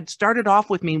students that had started off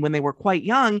with me when they were quite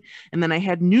young, and then I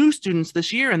had new students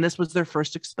this year, and this was their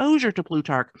first exposure to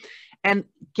Plutarch. And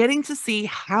getting to see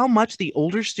how much the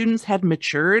older students had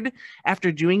matured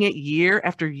after doing it year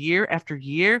after year after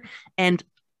year, and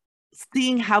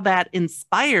seeing how that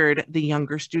inspired the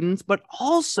younger students, but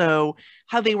also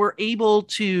how they were able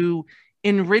to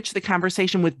enrich the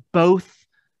conversation with both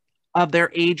of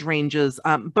their age ranges,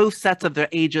 both sets of their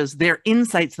ages. Their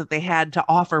insights that they had to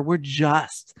offer were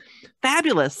just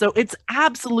fabulous. So it's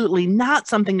absolutely not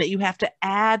something that you have to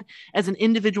add as an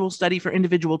individual study for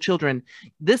individual children.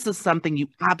 This is something you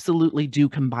absolutely do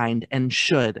combine and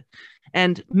should.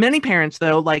 And many parents,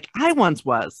 though, like I once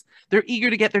was, they're eager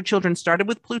to get their children started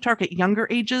with Plutarch at younger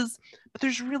ages, but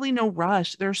there's really no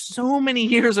rush. There's so many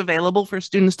years available for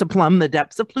students to plumb the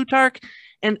depths of Plutarch.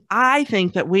 And I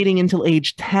think that waiting until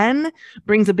age 10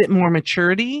 brings a bit more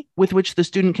maturity with which the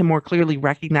student can more clearly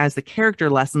recognize the character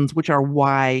lessons, which are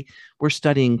why we're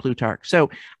studying Plutarch.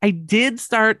 So I did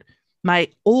start my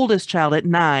oldest child at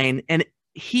 9, and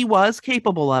he was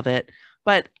capable of it.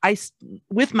 But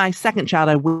with my second child,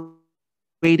 I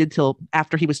waited till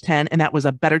after he was 10, and that was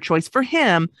a better choice for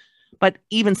him. But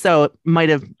even so,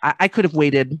 I could have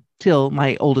waited till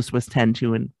my oldest was 10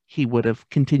 too, and he would have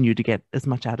continued to get as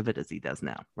much out of it as he does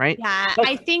now, right? Yeah,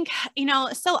 I think,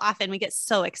 so often we get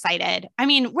so excited. I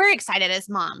mean, we're excited as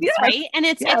moms, yes, right? And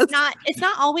it's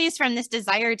not always from this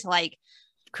desire to like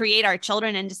create our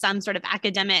children into some sort of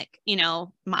academic,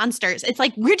 monsters. It's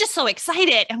like, we're just so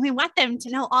excited and we want them to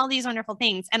know all these wonderful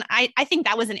things. And I think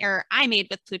that was an error I made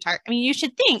with Plutarch. I mean, you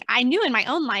should think I knew in my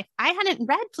own life, I hadn't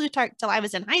read Plutarch till I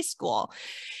was in high school.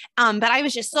 But I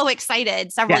was just so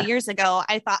excited several years ago.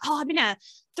 I thought, I'm going to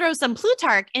throw some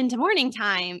Plutarch into morning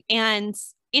time. And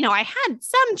I had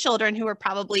some children who were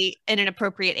probably in an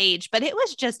appropriate age, but it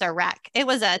was just a wreck. It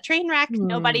was a train wreck.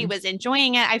 Nobody was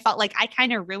enjoying it. I felt like I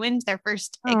kind of ruined their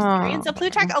first experience of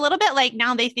Plutarch a little bit. Like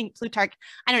now they think Plutarch,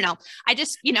 I don't know. I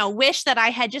just, wish that I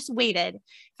had just waited.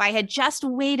 If I had just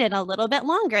waited a little bit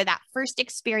longer, that first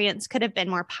experience could have been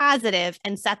more positive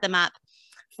and set them up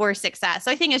for success.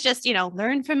 So I think it's just,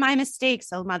 learn from my mistakes.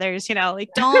 So mothers,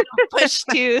 don't push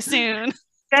too soon.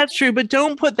 That's true, but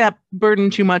don't put that burden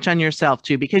too much on yourself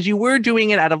too, because you were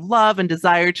doing it out of love and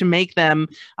desire to make them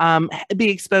be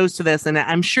exposed to this. And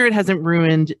I'm sure it hasn't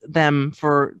ruined them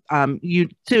for you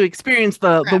to experience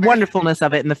the wonderfulness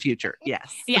of it in the future.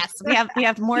 Yes. Yes. We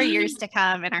have more years to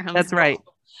come in our home. That's right.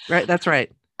 Right. That's right.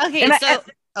 Okay.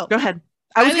 Go ahead.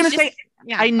 I was going to say,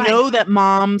 I know that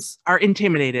moms are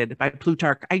intimidated by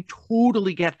Plutarch. I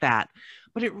totally get that,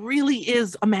 but it really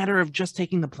is a matter of just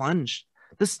taking the plunge.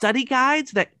 The study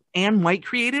guides that Anne White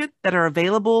created that are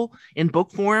available in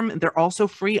book form, they're also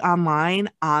free online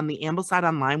on the Ambleside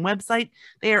Online website.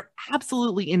 They are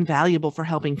absolutely invaluable for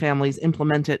helping families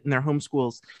implement it in their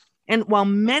homeschools. And while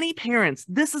many parents,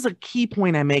 this is a key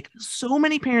point I make, so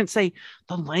many parents say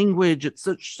the language, it's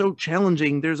so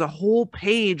challenging. There's a whole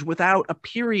page without a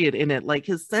period in it. Like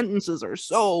his sentences are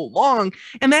so long.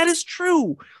 And that is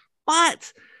true.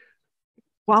 But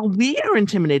while we are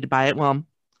intimidated by it, well,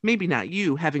 maybe not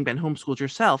you, having been homeschooled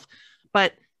yourself,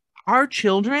 but our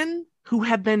children who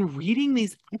have been reading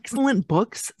these excellent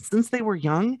books since they were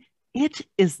young, it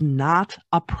is not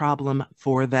a problem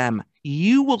for them.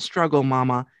 You will struggle,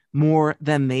 Mama, more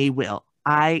than they will.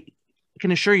 I can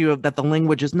assure you that the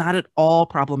language is not at all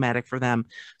problematic for them.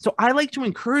 So I like to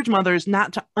encourage mothers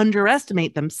not to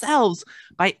underestimate themselves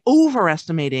by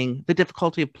overestimating the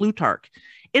difficulty of Plutarch.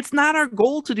 It's not our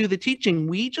goal to do the teaching.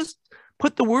 We just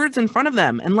put the words in front of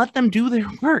them and let them do their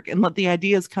work and let the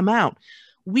ideas come out.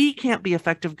 We can't be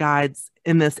effective guides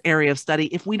in this area of study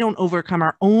if we don't overcome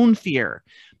our own fear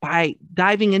by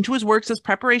diving into his works as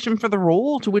preparation for the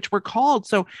role to which we're called.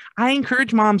 So I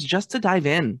encourage moms just to dive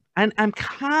in. And I'm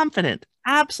confident,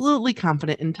 absolutely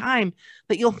confident in time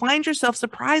that you'll find yourself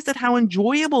surprised at how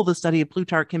enjoyable the study of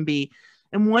Plutarch can be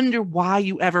and wonder why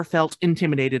you ever felt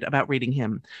intimidated about reading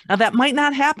him. Now, that might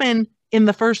not happen in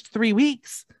the first 3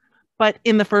 weeks, but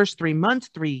in the first 3 months,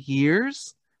 3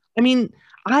 years, I mean,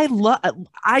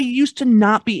 I used to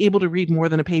not be able to read more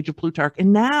than a page of Plutarch,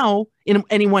 and now in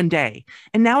any one day,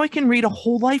 and now I can read a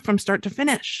whole life from start to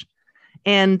finish.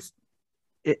 And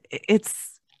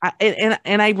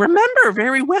I remember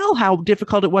very well how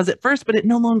difficult it was at first, but it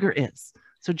no longer is.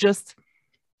 So just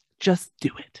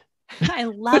do it. I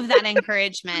love that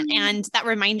encouragement and that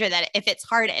reminder that if it's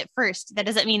hard at first, that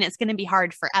doesn't mean it's going to be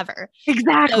hard forever.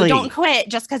 Exactly. So don't quit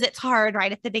just because it's hard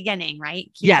right at the beginning,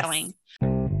 right? Keep going.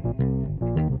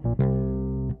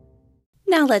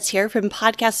 Now let's hear from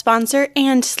podcast sponsor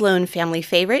and Sloan family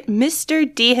favorite,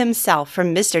 Mr. D himself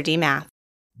from Mr. D Math.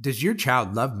 Does your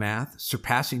child love math,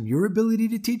 surpassing your ability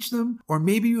to teach them? Or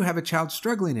maybe you have a child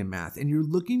struggling in math and you're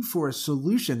looking for a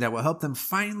solution that will help them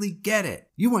finally get it.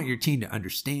 You want your teen to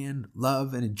understand,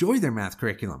 love, and enjoy their math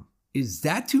curriculum. Is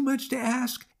that too much to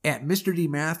ask? At Mr. D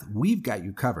Math, we've got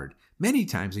you covered. Many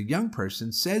times a young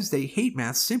person says they hate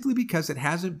math simply because it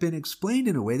hasn't been explained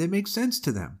in a way that makes sense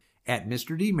to them. At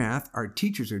Mr. D Math, our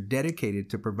teachers are dedicated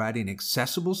to providing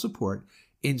accessible support,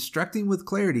 instructing with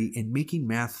clarity, and making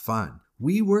math fun.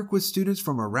 We work with students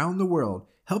from around the world,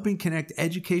 helping connect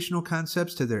educational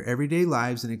concepts to their everyday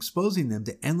lives and exposing them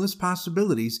to endless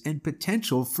possibilities and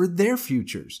potential for their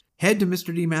futures. Head to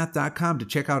MrDmath.com to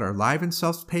check out our live and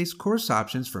self-paced course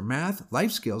options for math,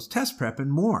 life skills, test prep,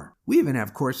 and more. We even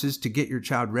have courses to get your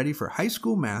child ready for high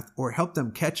school math or help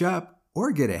them catch up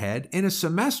or get ahead in a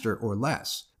semester or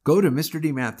less. Go to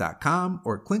MrDmath.com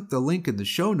or click the link in the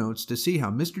show notes to see how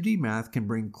Mr. D Math can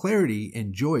bring clarity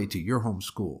and joy to your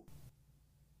homeschool.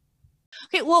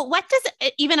 Okay, well, what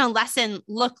does even a lesson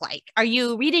look like? Are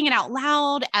you reading it out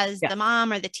loud as the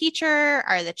mom or the teacher?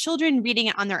 Are the children reading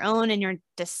it on their own and you're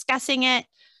discussing it?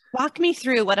 Walk me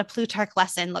through what a Plutarch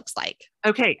lesson looks like.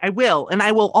 Okay, I will. And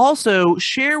I will also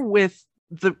share with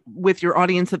your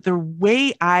audience that the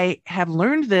way I have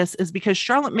learned this is because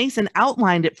Charlotte Mason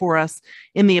outlined it for us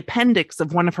in the appendix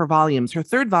of one of her volumes, her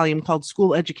third volume called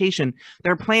School Education.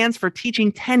 There are plans for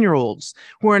teaching 10-year-olds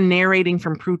who are narrating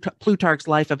from Plutarch's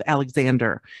life of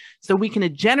Alexander. So we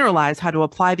can generalize how to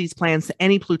apply these plans to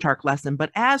any Plutarch lesson.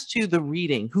 But as to the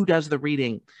reading, who does the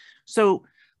reading? So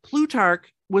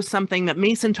Plutarch was something that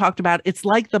Mason talked about. It's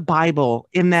like the Bible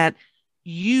in that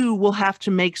you will have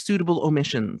to make suitable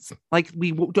omissions. Like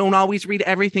we don't always read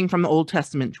everything from the Old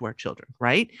Testament to our children,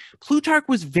 right? Plutarch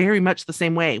was very much the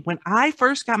same way. When I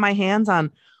first got my hands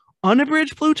on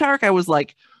unabridged Plutarch, I was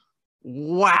like,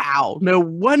 wow, no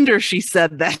wonder she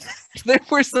said that. There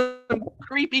were some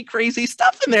creepy, crazy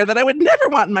stuff in there that I would never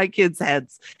want in my kids'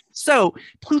 heads. So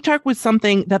Plutarch was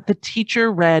something that the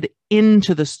teacher read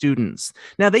into the students.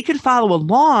 Now they could follow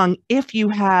along if you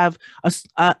have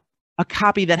a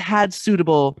copy that had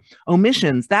suitable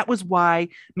omissions. That was why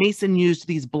Mason used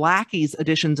these Blackie's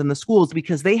editions in the schools,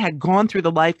 because they had gone through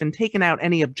the life and taken out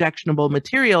any objectionable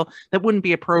material that wouldn't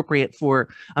be appropriate for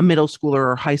a middle schooler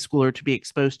or high schooler to be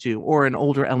exposed to, or an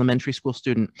older elementary school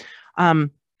student.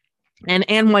 And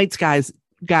Ann White's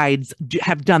guides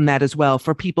have done that as well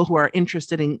for people who are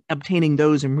interested in obtaining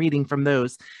those and reading from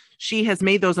those. She has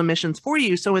made those omissions for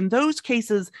you. So in those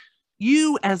cases,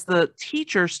 you as the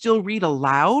teacher still read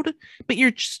aloud, but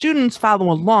your students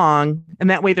follow along, and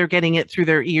that way they're getting it through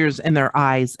their ears and their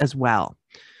eyes as well.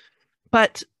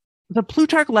 But the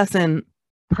Plutarch lesson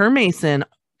per Mason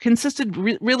consisted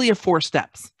really of 4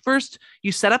 steps. First,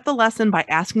 you set up the lesson by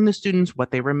asking the students what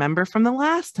they remember from the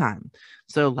last time.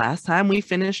 So last time we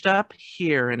finished up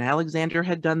here and Alexander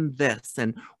had done this,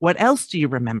 and what else do you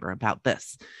remember about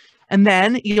this? And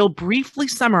then you'll briefly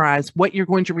summarize what you're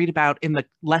going to read about in the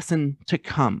lesson to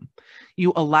come.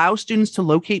 You allow students to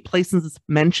locate places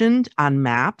mentioned on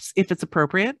maps if it's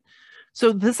appropriate.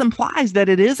 So this implies that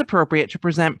it is appropriate to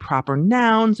present proper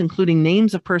nouns, including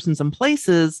names of persons and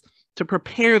places, to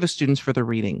prepare the students for the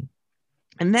reading.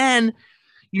 And then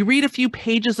you read a few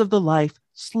pages of the life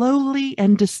slowly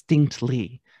and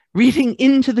distinctly, reading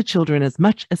into the children as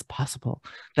much as possible.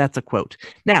 That's a quote.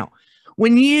 Now,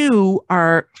 when you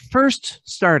are first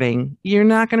starting, you're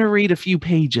not going to read a few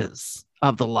pages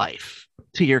of the life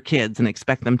to your kids and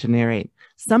expect them to narrate.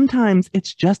 Sometimes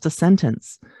it's just a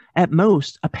sentence, at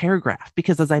most a paragraph,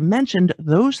 because as I mentioned,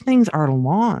 those things are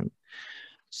long.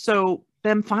 So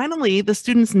then finally, the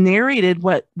students narrated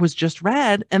what was just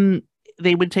read, and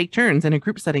they would take turns in a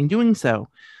group setting doing so.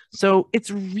 So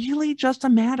it's really just a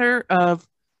matter of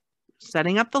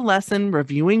setting up the lesson,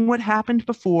 reviewing what happened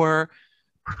before,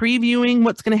 previewing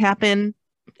what's going to happen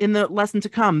in the lesson to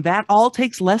come. That all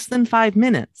takes less than 5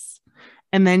 minutes.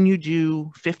 And then you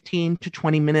do 15 to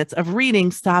 20 minutes of reading,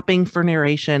 stopping for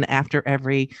narration after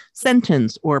every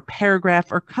sentence or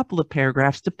paragraph or couple of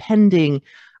paragraphs, depending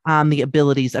on the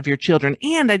abilities of your children.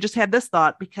 And I just had this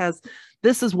thought, because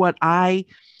this is what I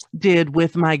did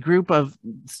with my group of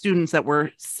students that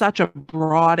were such a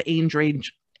broad age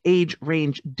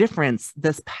range difference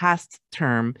this past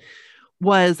term,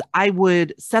 was I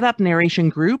would set up narration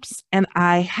groups, and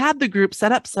I had the group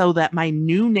set up so that my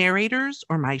new narrators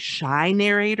or my shy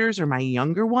narrators or my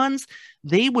younger ones,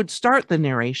 they would start the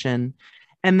narration.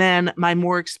 And then my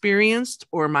more experienced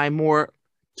or my more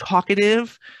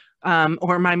talkative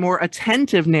or my more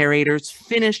attentive narrators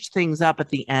finished things up at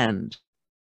the end.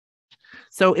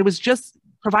 So it was just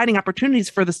providing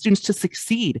opportunities for the students to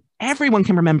succeed. Everyone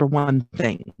can remember one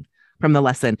thing from the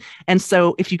lesson. And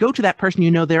so if you go to that person,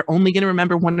 you know they're only going to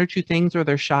remember 1 or 2 things, or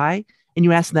they're shy, and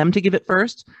you ask them to give it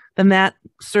first, then that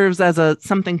serves as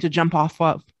something to jump off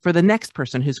of for the next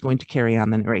person who's going to carry on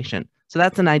the narration. So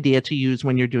that's an idea to use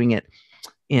when you're doing it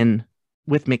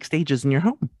with mixed ages in your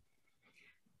home.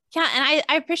 Yeah. And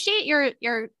I appreciate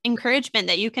your encouragement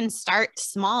that you can start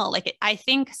small. Like, I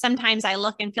think sometimes I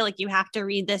look and feel like you have to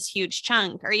read this huge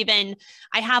chunk, or even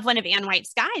I have one of Ann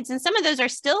White's guides, and some of those are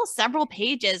still several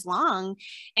pages long.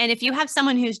 And if you have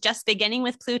someone who's just beginning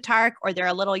with Plutarch, or they're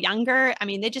a little younger, I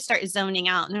mean, they just start zoning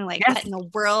out and they're like, yes, what in the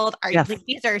world are you?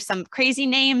 These are some crazy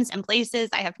names and places.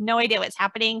 I have no idea what's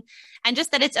happening. And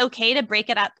just that it's okay to break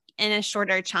it up in a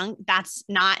shorter chunk. That's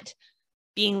not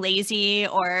being lazy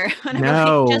or whatever.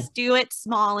 No. Like, just do it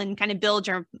small and kind of build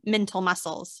your mental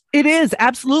muscles. It is,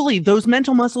 absolutely. Those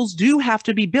mental muscles do have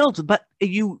to be built, but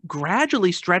you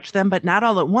gradually stretch them, but not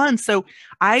all at once. So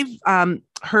I've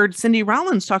heard Cindy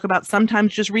Rollins talk about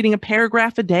sometimes just reading a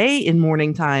paragraph a day in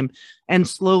morning time and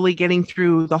slowly getting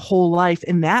through the whole life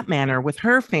in that manner with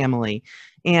her family.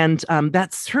 And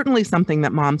that's certainly something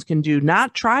that moms can do.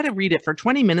 Not try to read it for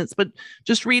 20 minutes, but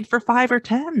just read for 5 or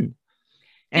 10.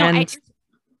 And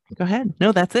go ahead.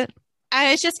 No, that's it.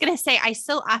 I was just going to say, I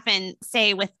so often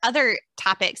say with other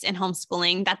topics in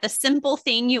homeschooling that the simple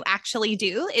thing you actually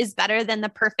do is better than the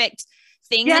perfect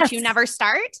thing that you never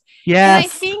start. Yes. And I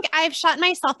think I've shot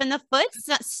myself in the foot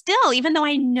still, even though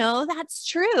I know that's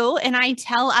true. And I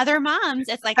tell other moms,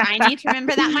 it's like, I need to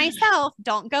remember that myself.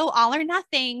 Don't go all or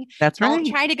nothing. That's right. Don't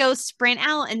try to go sprint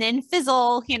out and then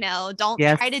fizzle, don't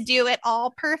try to do it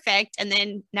all perfect and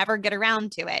then never get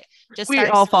around to it. Just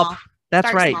start small.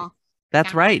 That's right.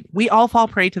 That's right. We all fall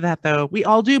prey to that, though. We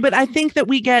all do. But I think that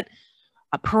we get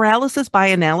paralysis by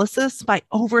analysis, by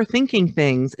overthinking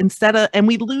things and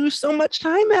we lose so much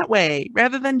time that way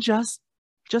rather than just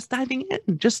diving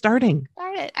in, just starting.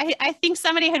 I think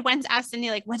somebody had once asked Cindy,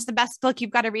 like, what's the best book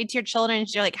you've got to read to your children? And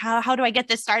she's like, how do I get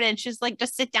this started? And she's like,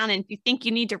 just sit down. And if you think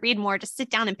you need to read more, just sit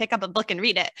down and pick up a book and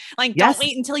read it. Like, Don't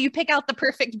wait until you pick out the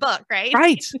perfect book, right?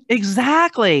 Right.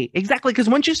 Exactly. Because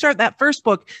once you start that first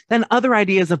book, then other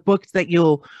ideas of books that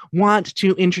you'll want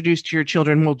to introduce to your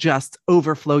children will just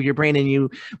overflow your brain, and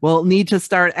you will need to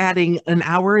start adding an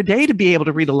hour a day to be able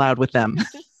to read aloud with them.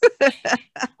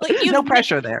 No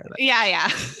pressure there. Yeah.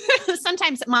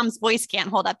 Sometimes mom's voice can't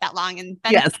hold up that long. And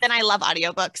then I love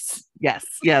audiobooks. Yes.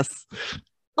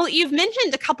 Well, you've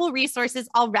mentioned a couple resources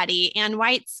already, Anne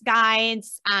White's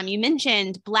guides. You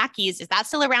mentioned Blackie's. Is that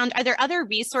still around? Are there other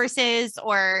resources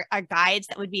or guides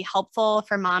that would be helpful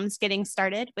for moms getting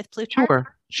started with Plutarch?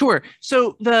 Sure.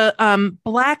 So the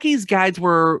Blackie's guides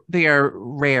they are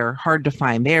rare, hard to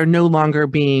find. They are no longer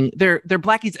they're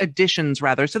Blackie's editions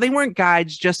rather. So they weren't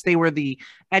guides, just they were the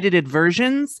edited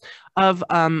versions of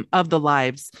the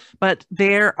lives. But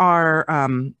there are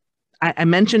I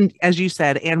mentioned, as you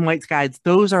said, Anne White's guides.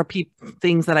 Those are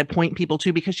things that I point people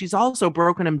to because she's also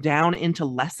broken them down into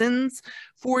lessons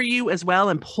for you as well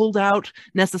and pulled out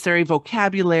necessary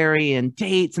vocabulary and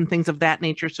dates and things of that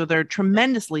nature. So they're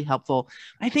tremendously helpful.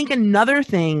 I think another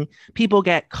thing people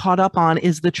get caught up on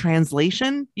is the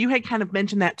translation. You had kind of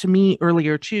mentioned that to me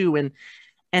earlier too, and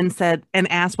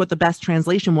asked what the best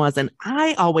translation was. And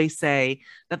I always say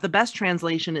that the best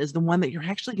translation is the one that you're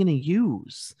actually going to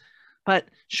use. But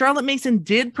Charlotte Mason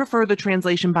did prefer the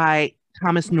translation by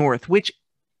Thomas North, which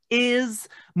is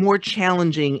more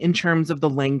challenging in terms of the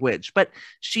language. But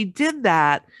she did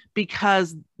that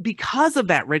because of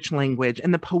that rich language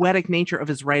and the poetic nature of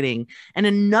his writing. And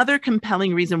another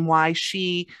compelling reason why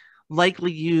she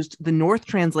likely used the North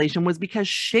translation was because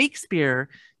Shakespeare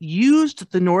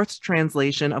used the North's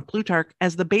translation of Plutarch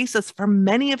as the basis for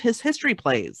many of his history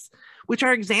plays, which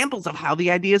are examples of how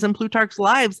the ideas in Plutarch's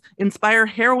lives inspire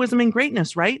heroism and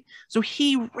greatness, right? So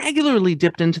he regularly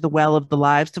dipped into the well of the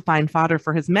lives to find fodder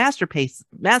for his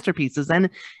masterpieces. And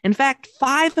in fact,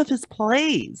 5 of his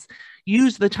plays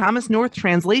used the Thomas North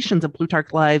translations of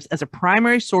Plutarch's lives as a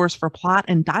primary source for plot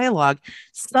and dialogue,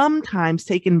 sometimes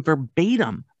taken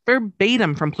verbatim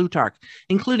from Plutarch,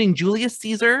 including Julius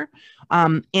Caesar,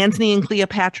 Antony and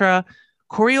Cleopatra,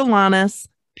 Coriolanus,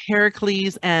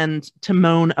 Pericles, and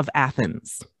Timon of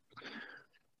Athens.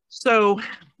 So,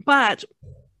 but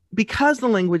because the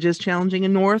language is challenging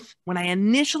in North, when I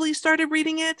initially started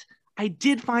reading it, I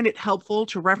did find it helpful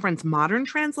to reference modern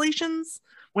translations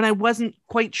when I wasn't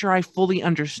quite sure I fully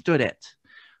understood it.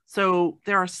 So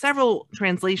there are several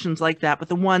translations like that, but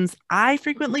the ones I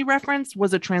frequently referenced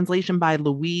was a translation by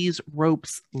Louise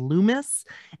Ropes Loomis.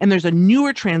 And there's a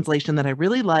newer translation that I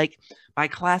really like by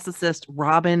classicist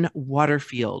Robin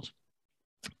Waterfield.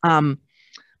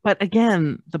 But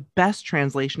again, the best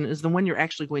translation is the one you're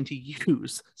actually going to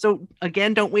use. So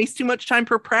again, don't waste too much time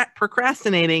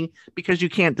procrastinating because you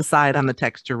can't decide on the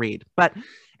text to read. But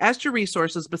as to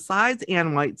resources, besides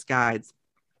Anne White's guides,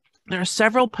 there are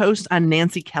several posts on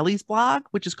Nancy Kelly's blog,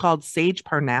 which is called Sage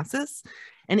Parnassus.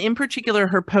 And in particular,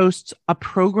 her posts, A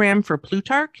Program for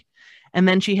Plutarch. And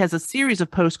then she has a series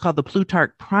of posts called the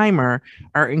Plutarch Primer,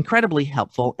 are incredibly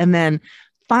helpful. And then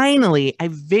finally, I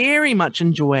very much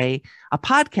enjoy a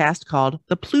podcast called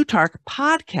the Plutarch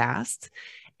Podcast.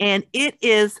 And it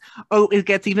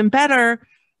gets even better.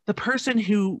 The person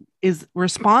who is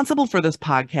responsible for this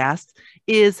podcast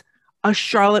is a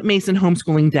Charlotte Mason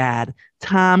homeschooling dad,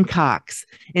 Tom Cox.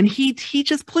 And he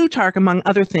teaches Plutarch, among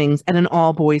other things, at an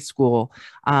all-boys school.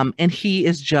 And he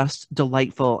is just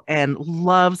delightful and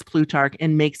loves Plutarch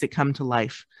and makes it come to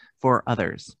life for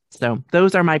others. So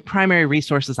those are my primary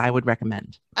resources I would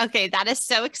recommend. Okay, that is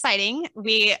so exciting.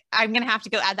 I'm going to have to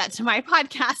go add that to my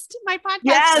podcast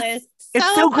yes, list.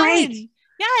 It's so great.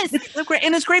 Yes. It's so great.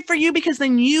 And it's great for you because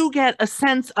then you get a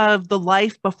sense of the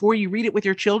life before you read it with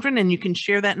your children, and you can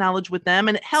share that knowledge with them.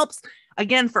 And it helps,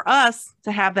 again, for us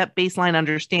to have that baseline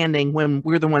understanding when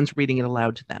we're the ones reading it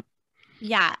aloud to them.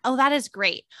 Yeah. Oh, that is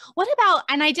great. What about,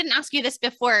 and I didn't ask you this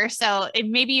before, so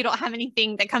maybe you don't have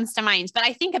anything that comes to mind, but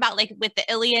I think about like with the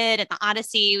Iliad and the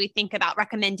Odyssey, we think about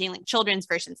recommending like children's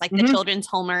versions, like the children's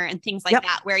Homer and things like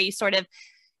that, where you sort of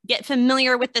get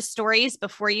familiar with the stories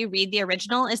before you read the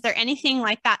original. Is there anything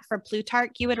like that for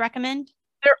Plutarch you would recommend?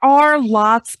 There are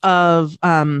lots of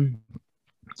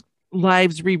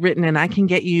lives rewritten, and I can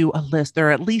get you a list. There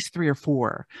are at least 3 or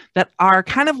 4 that are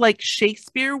kind of like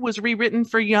Shakespeare was rewritten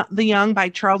for the young by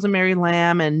Charles and Mary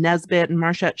Lamb and Nesbit and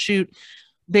Marchette Chute.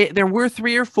 There were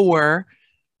 3 or 4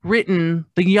 written,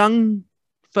 the young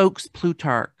Folks,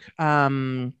 Plutarch.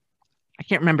 I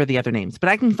can't remember the other names, but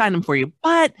I can find them for you.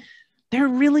 But they're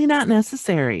really not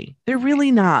necessary. They're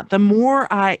really not. The more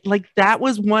that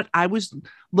was what I was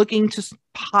looking to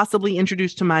possibly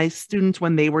introduce to my students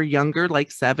when they were younger,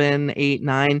 like 7, 8,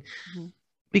 9,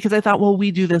 because I thought, well,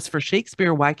 we do this for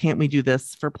Shakespeare. Why can't we do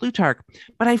this for Plutarch?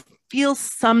 But I feel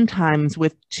sometimes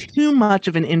with too much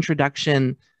of an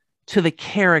introduction to the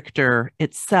character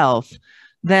itself,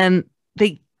 then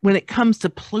when it comes to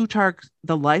Plutarch,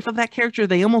 the life of that character,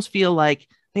 they almost feel like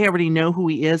they already know who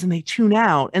he is and they tune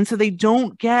out. And so they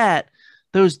don't get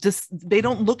they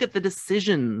don't look at the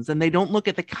decisions, and they don't look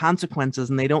at the consequences,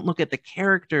 and they don't look at the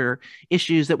character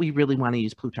issues that we really want to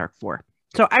use Plutarch for.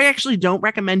 So I actually don't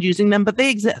recounting using them, but they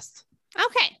exist.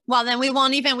 Okay. Well, then we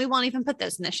won't even put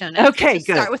those in the show notes. Okay,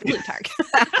 good. Start with Plutarch.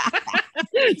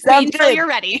 Sounds until good. You're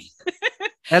ready.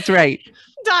 That's right.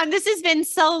 Dawn, this has been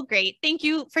so great. Thank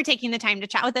you for taking the time to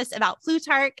chat with us about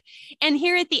Plutarch. And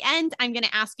here at the end, I'm going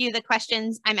to ask you the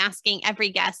questions I'm asking every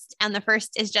guest. And the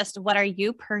first is just, what are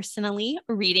you personally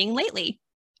reading lately?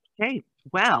 Okay.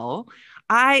 Well,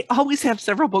 I always have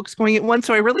several books going at once,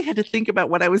 so I really had to think about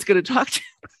what I was going to talk to.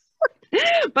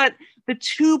 But the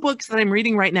 2 books that I'm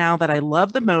reading right now that I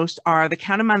love the most are The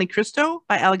Count of Monte Cristo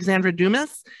by Alexandra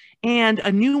Dumas, and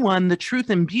a new one, The Truth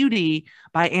and Beauty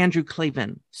by Andrew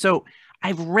Klavan. So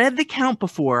I've read The Count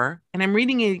before, and I'm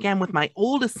reading it again with my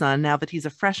oldest son now that he's a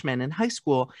freshman in high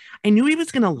school. I knew he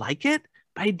was going to like it,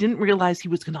 but I didn't realize he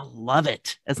was going to love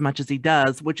it as much as he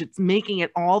does, which it's making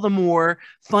it all the more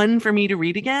fun for me to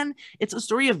read again. It's a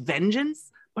story of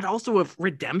vengeance, but also of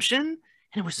redemption.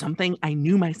 And it was something I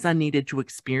knew my son needed to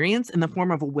experience in the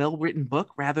form of a well-written book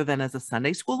rather than as a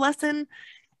Sunday school lesson.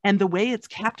 And the way it's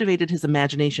captivated his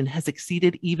imagination has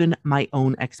exceeded even my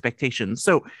own expectations.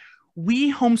 So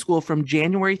we homeschool from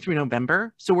January through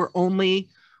November. So we're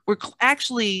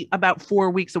actually about 4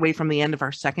 weeks away from the end of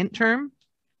our second term.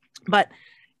 But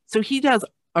so he does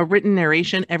a written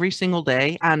narration every single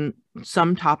day on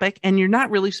some topic. And you're not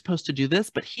really supposed to do this,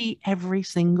 but he every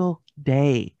single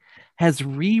day has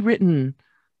rewritten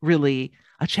really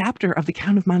a chapter of The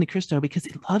Count of Monte Cristo because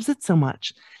he loves it so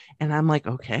much. And I'm like,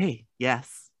 okay,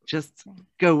 yes, just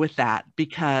go with that,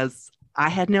 because I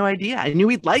had no idea. I knew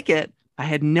he'd like it. I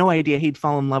had no idea he'd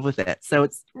fall in love with it. So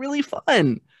it's really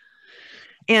fun.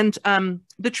 And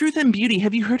The Truth and Beauty,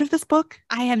 have you heard of this book?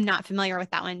 I am not familiar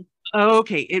with that one.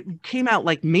 Okay, it came out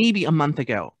like maybe a month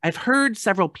ago. I've heard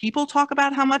several people talk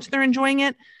about how much they're enjoying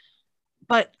it.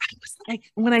 But I was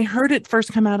like, when I heard it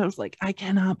first come out, I was like, I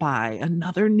cannot buy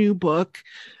another new book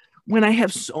when I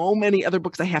have so many other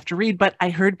books I have to read. But I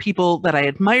heard people that I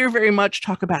admire very much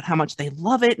talk about how much they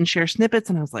love it and share snippets.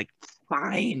 And I was like,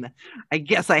 fine, I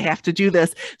guess I have to do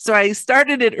this. So I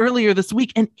started it earlier this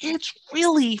week, and it's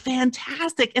really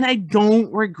fantastic. And I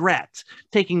don't regret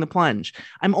taking the plunge.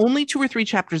 I'm only 2 or 3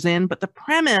 chapters in, but the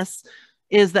premise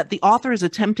is that the author is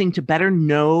attempting to better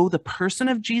know the person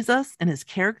of Jesus and his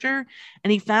character.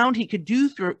 And he found he could do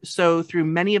so through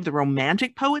many of the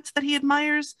romantic poets that he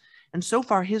admires. And so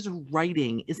far, his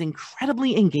writing is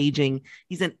incredibly engaging.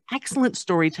 He's an excellent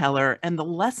storyteller, and the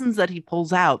lessons that he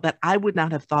pulls out that I would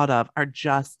not have thought of are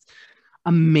just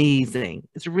amazing.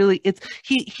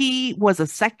 He was a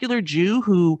secular Jew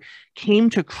who came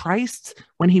to Christ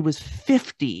when he was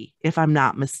 50, if I'm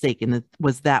not mistaken.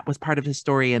 That was part of his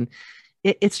story, and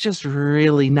it's just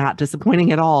really not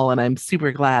disappointing at all. And I'm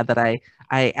super glad that I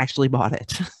actually bought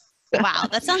it. Wow,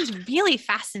 that sounds really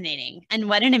fascinating. And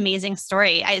what an amazing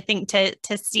story. I think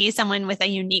to see someone with a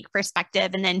unique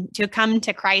perspective and then to come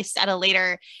to Christ at a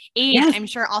later age, yes, I'm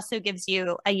sure also gives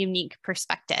you a unique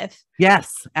perspective.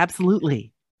 Yes,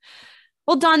 absolutely.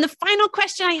 Well, Dawn, the final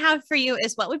question I have for you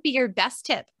is, what would be your best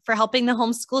tip for helping the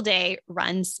homeschool day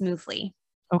run smoothly?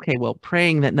 Okay, well,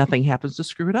 praying that nothing happens to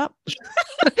screw it up.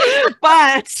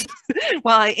 But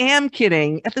while I am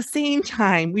kidding, at the same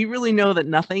time, we really know that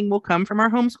nothing will come from our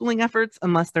homeschooling efforts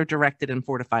unless they're directed and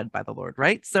fortified by the Lord,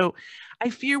 right? So I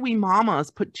fear we mamas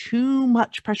put too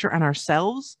much pressure on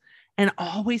ourselves and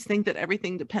always think that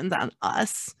everything depends on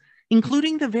us,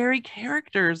 including the very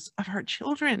characters of our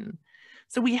children.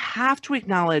 So we have to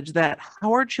acknowledge that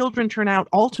how our children turn out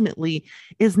ultimately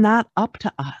is not up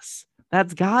to us.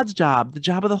 That's God's job, the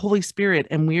job of the Holy Spirit,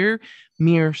 and we're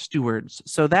mere stewards.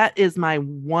 So that is my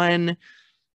one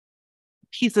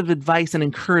piece of advice and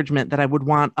encouragement that I would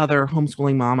want other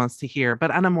homeschooling mamas to hear.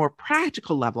 But on a more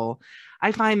practical level,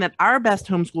 I find that our best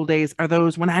homeschool days are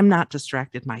those when I'm not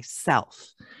distracted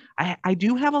myself. I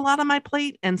do have a lot on my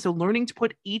plate, and so learning to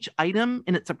put each item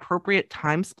in its appropriate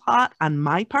time slot on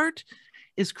my part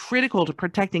is critical to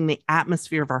protecting the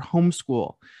atmosphere of our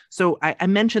homeschool. So I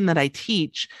mentioned that I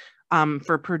teach.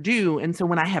 for Purdue. And so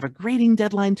when I have a grading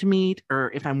deadline to meet,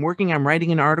 or if I'm working on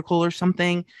writing an article or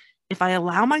something, if I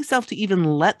allow myself to even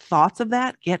let thoughts of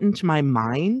that get into my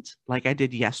mind, like I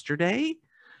did yesterday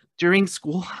during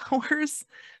school hours,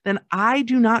 then I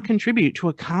do not contribute to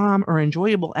a calm or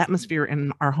enjoyable atmosphere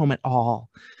in our home at all.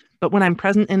 But when I'm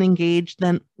present and engaged,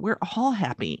 then we're all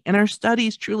happy, and our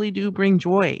studies truly do bring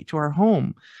joy to our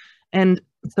home. And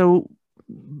so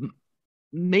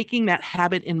making that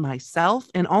habit in myself,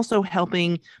 and also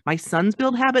helping my sons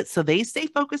build habits so they stay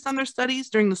focused on their studies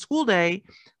during the school day,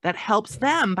 that helps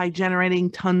them by generating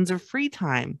tons of free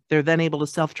time. They're then able to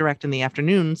self-direct in the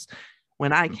afternoons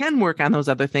when I can work on those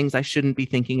other things I shouldn't be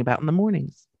thinking about in the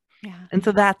mornings. Yeah. And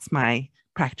so that's my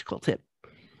practical tip.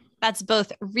 That's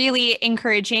both really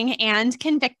encouraging and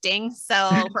convicting.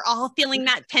 So we're all feeling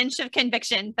that pinch of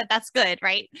conviction, but that's good,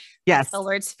 right? Yes. That's the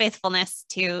Lord's faithfulness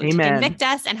to Amen. convict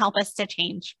us and help us to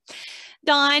change.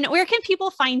 Dawn, where can people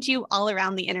find you all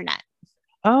around the internet?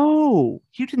 Oh,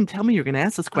 you didn't tell me you were going to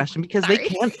ask this question, because sorry. they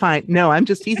can't find, no, I'm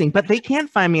just teasing, but they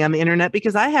can't find me on the internet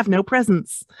because I have no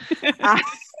presence.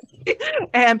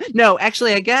 And no,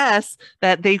 actually, I guess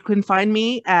that they can find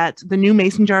me at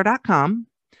thenewmasonjar.com.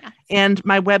 And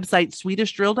my website,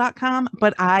 swedishdrill.com,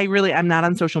 but I'm not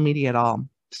on social media at all.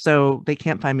 So they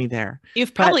can't find me there.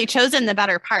 You've probably chosen the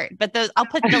better part, but I'll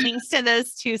put the links to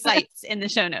those two sites in the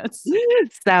show notes.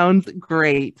 Sounds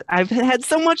great. I've had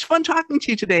so much fun talking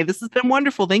to you today. This has been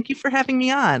wonderful. Thank you for having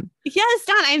me on. Yes,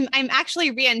 Dawn, I'm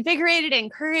actually reinvigorated,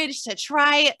 encouraged to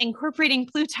try incorporating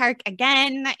Plutarch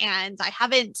again. And I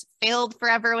haven't failed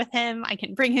forever with him. I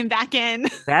can bring him back in.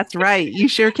 That's right. You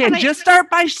sure can. Just start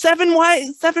by 7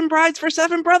 brides for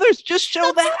 7 brothers. Just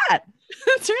show that.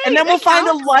 That's right. And then we'll find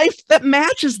a life that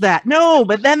matches that. No,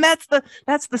 but then that's the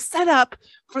setup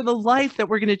for the life that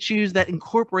we're going to choose that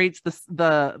incorporates the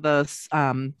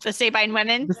Sabine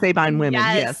women. The Sabine women.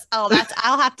 Yes. Oh,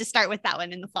 I'll have to start with that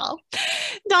one in the fall.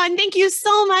 Dawn, thank you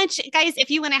so much. Guys, if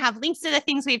you want to have links to the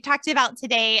things we've talked about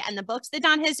today and the books that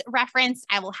Dawn has referenced,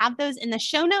 I will have those in the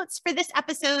show notes for this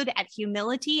episode at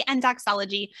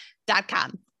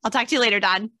humilityanddoxology.com. I'll talk to you later,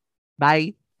 Dawn.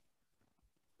 Bye.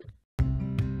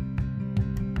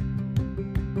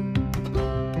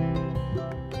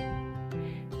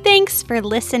 Thanks for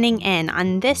listening in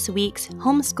on this week's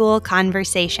Homeschool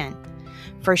Conversation.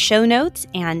 For show notes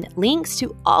and links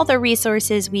to all the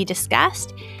resources we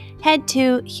discussed, head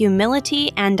to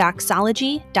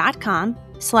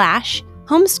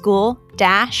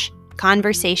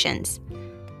humilityanddoxology.com/homeschool-conversations.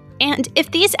 And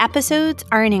if these episodes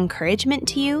are an encouragement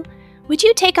to you, would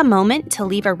you take a moment to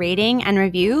leave a rating and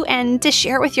review and to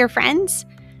share with your friends?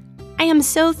 I am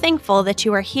so thankful that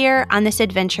you are here on this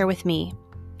adventure with me.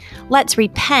 Let's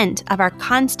repent of our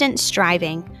constant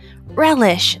striving,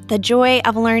 relish the joy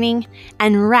of learning,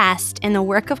 and rest in the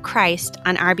work of Christ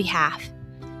on our behalf.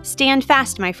 Stand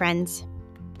fast, my friends.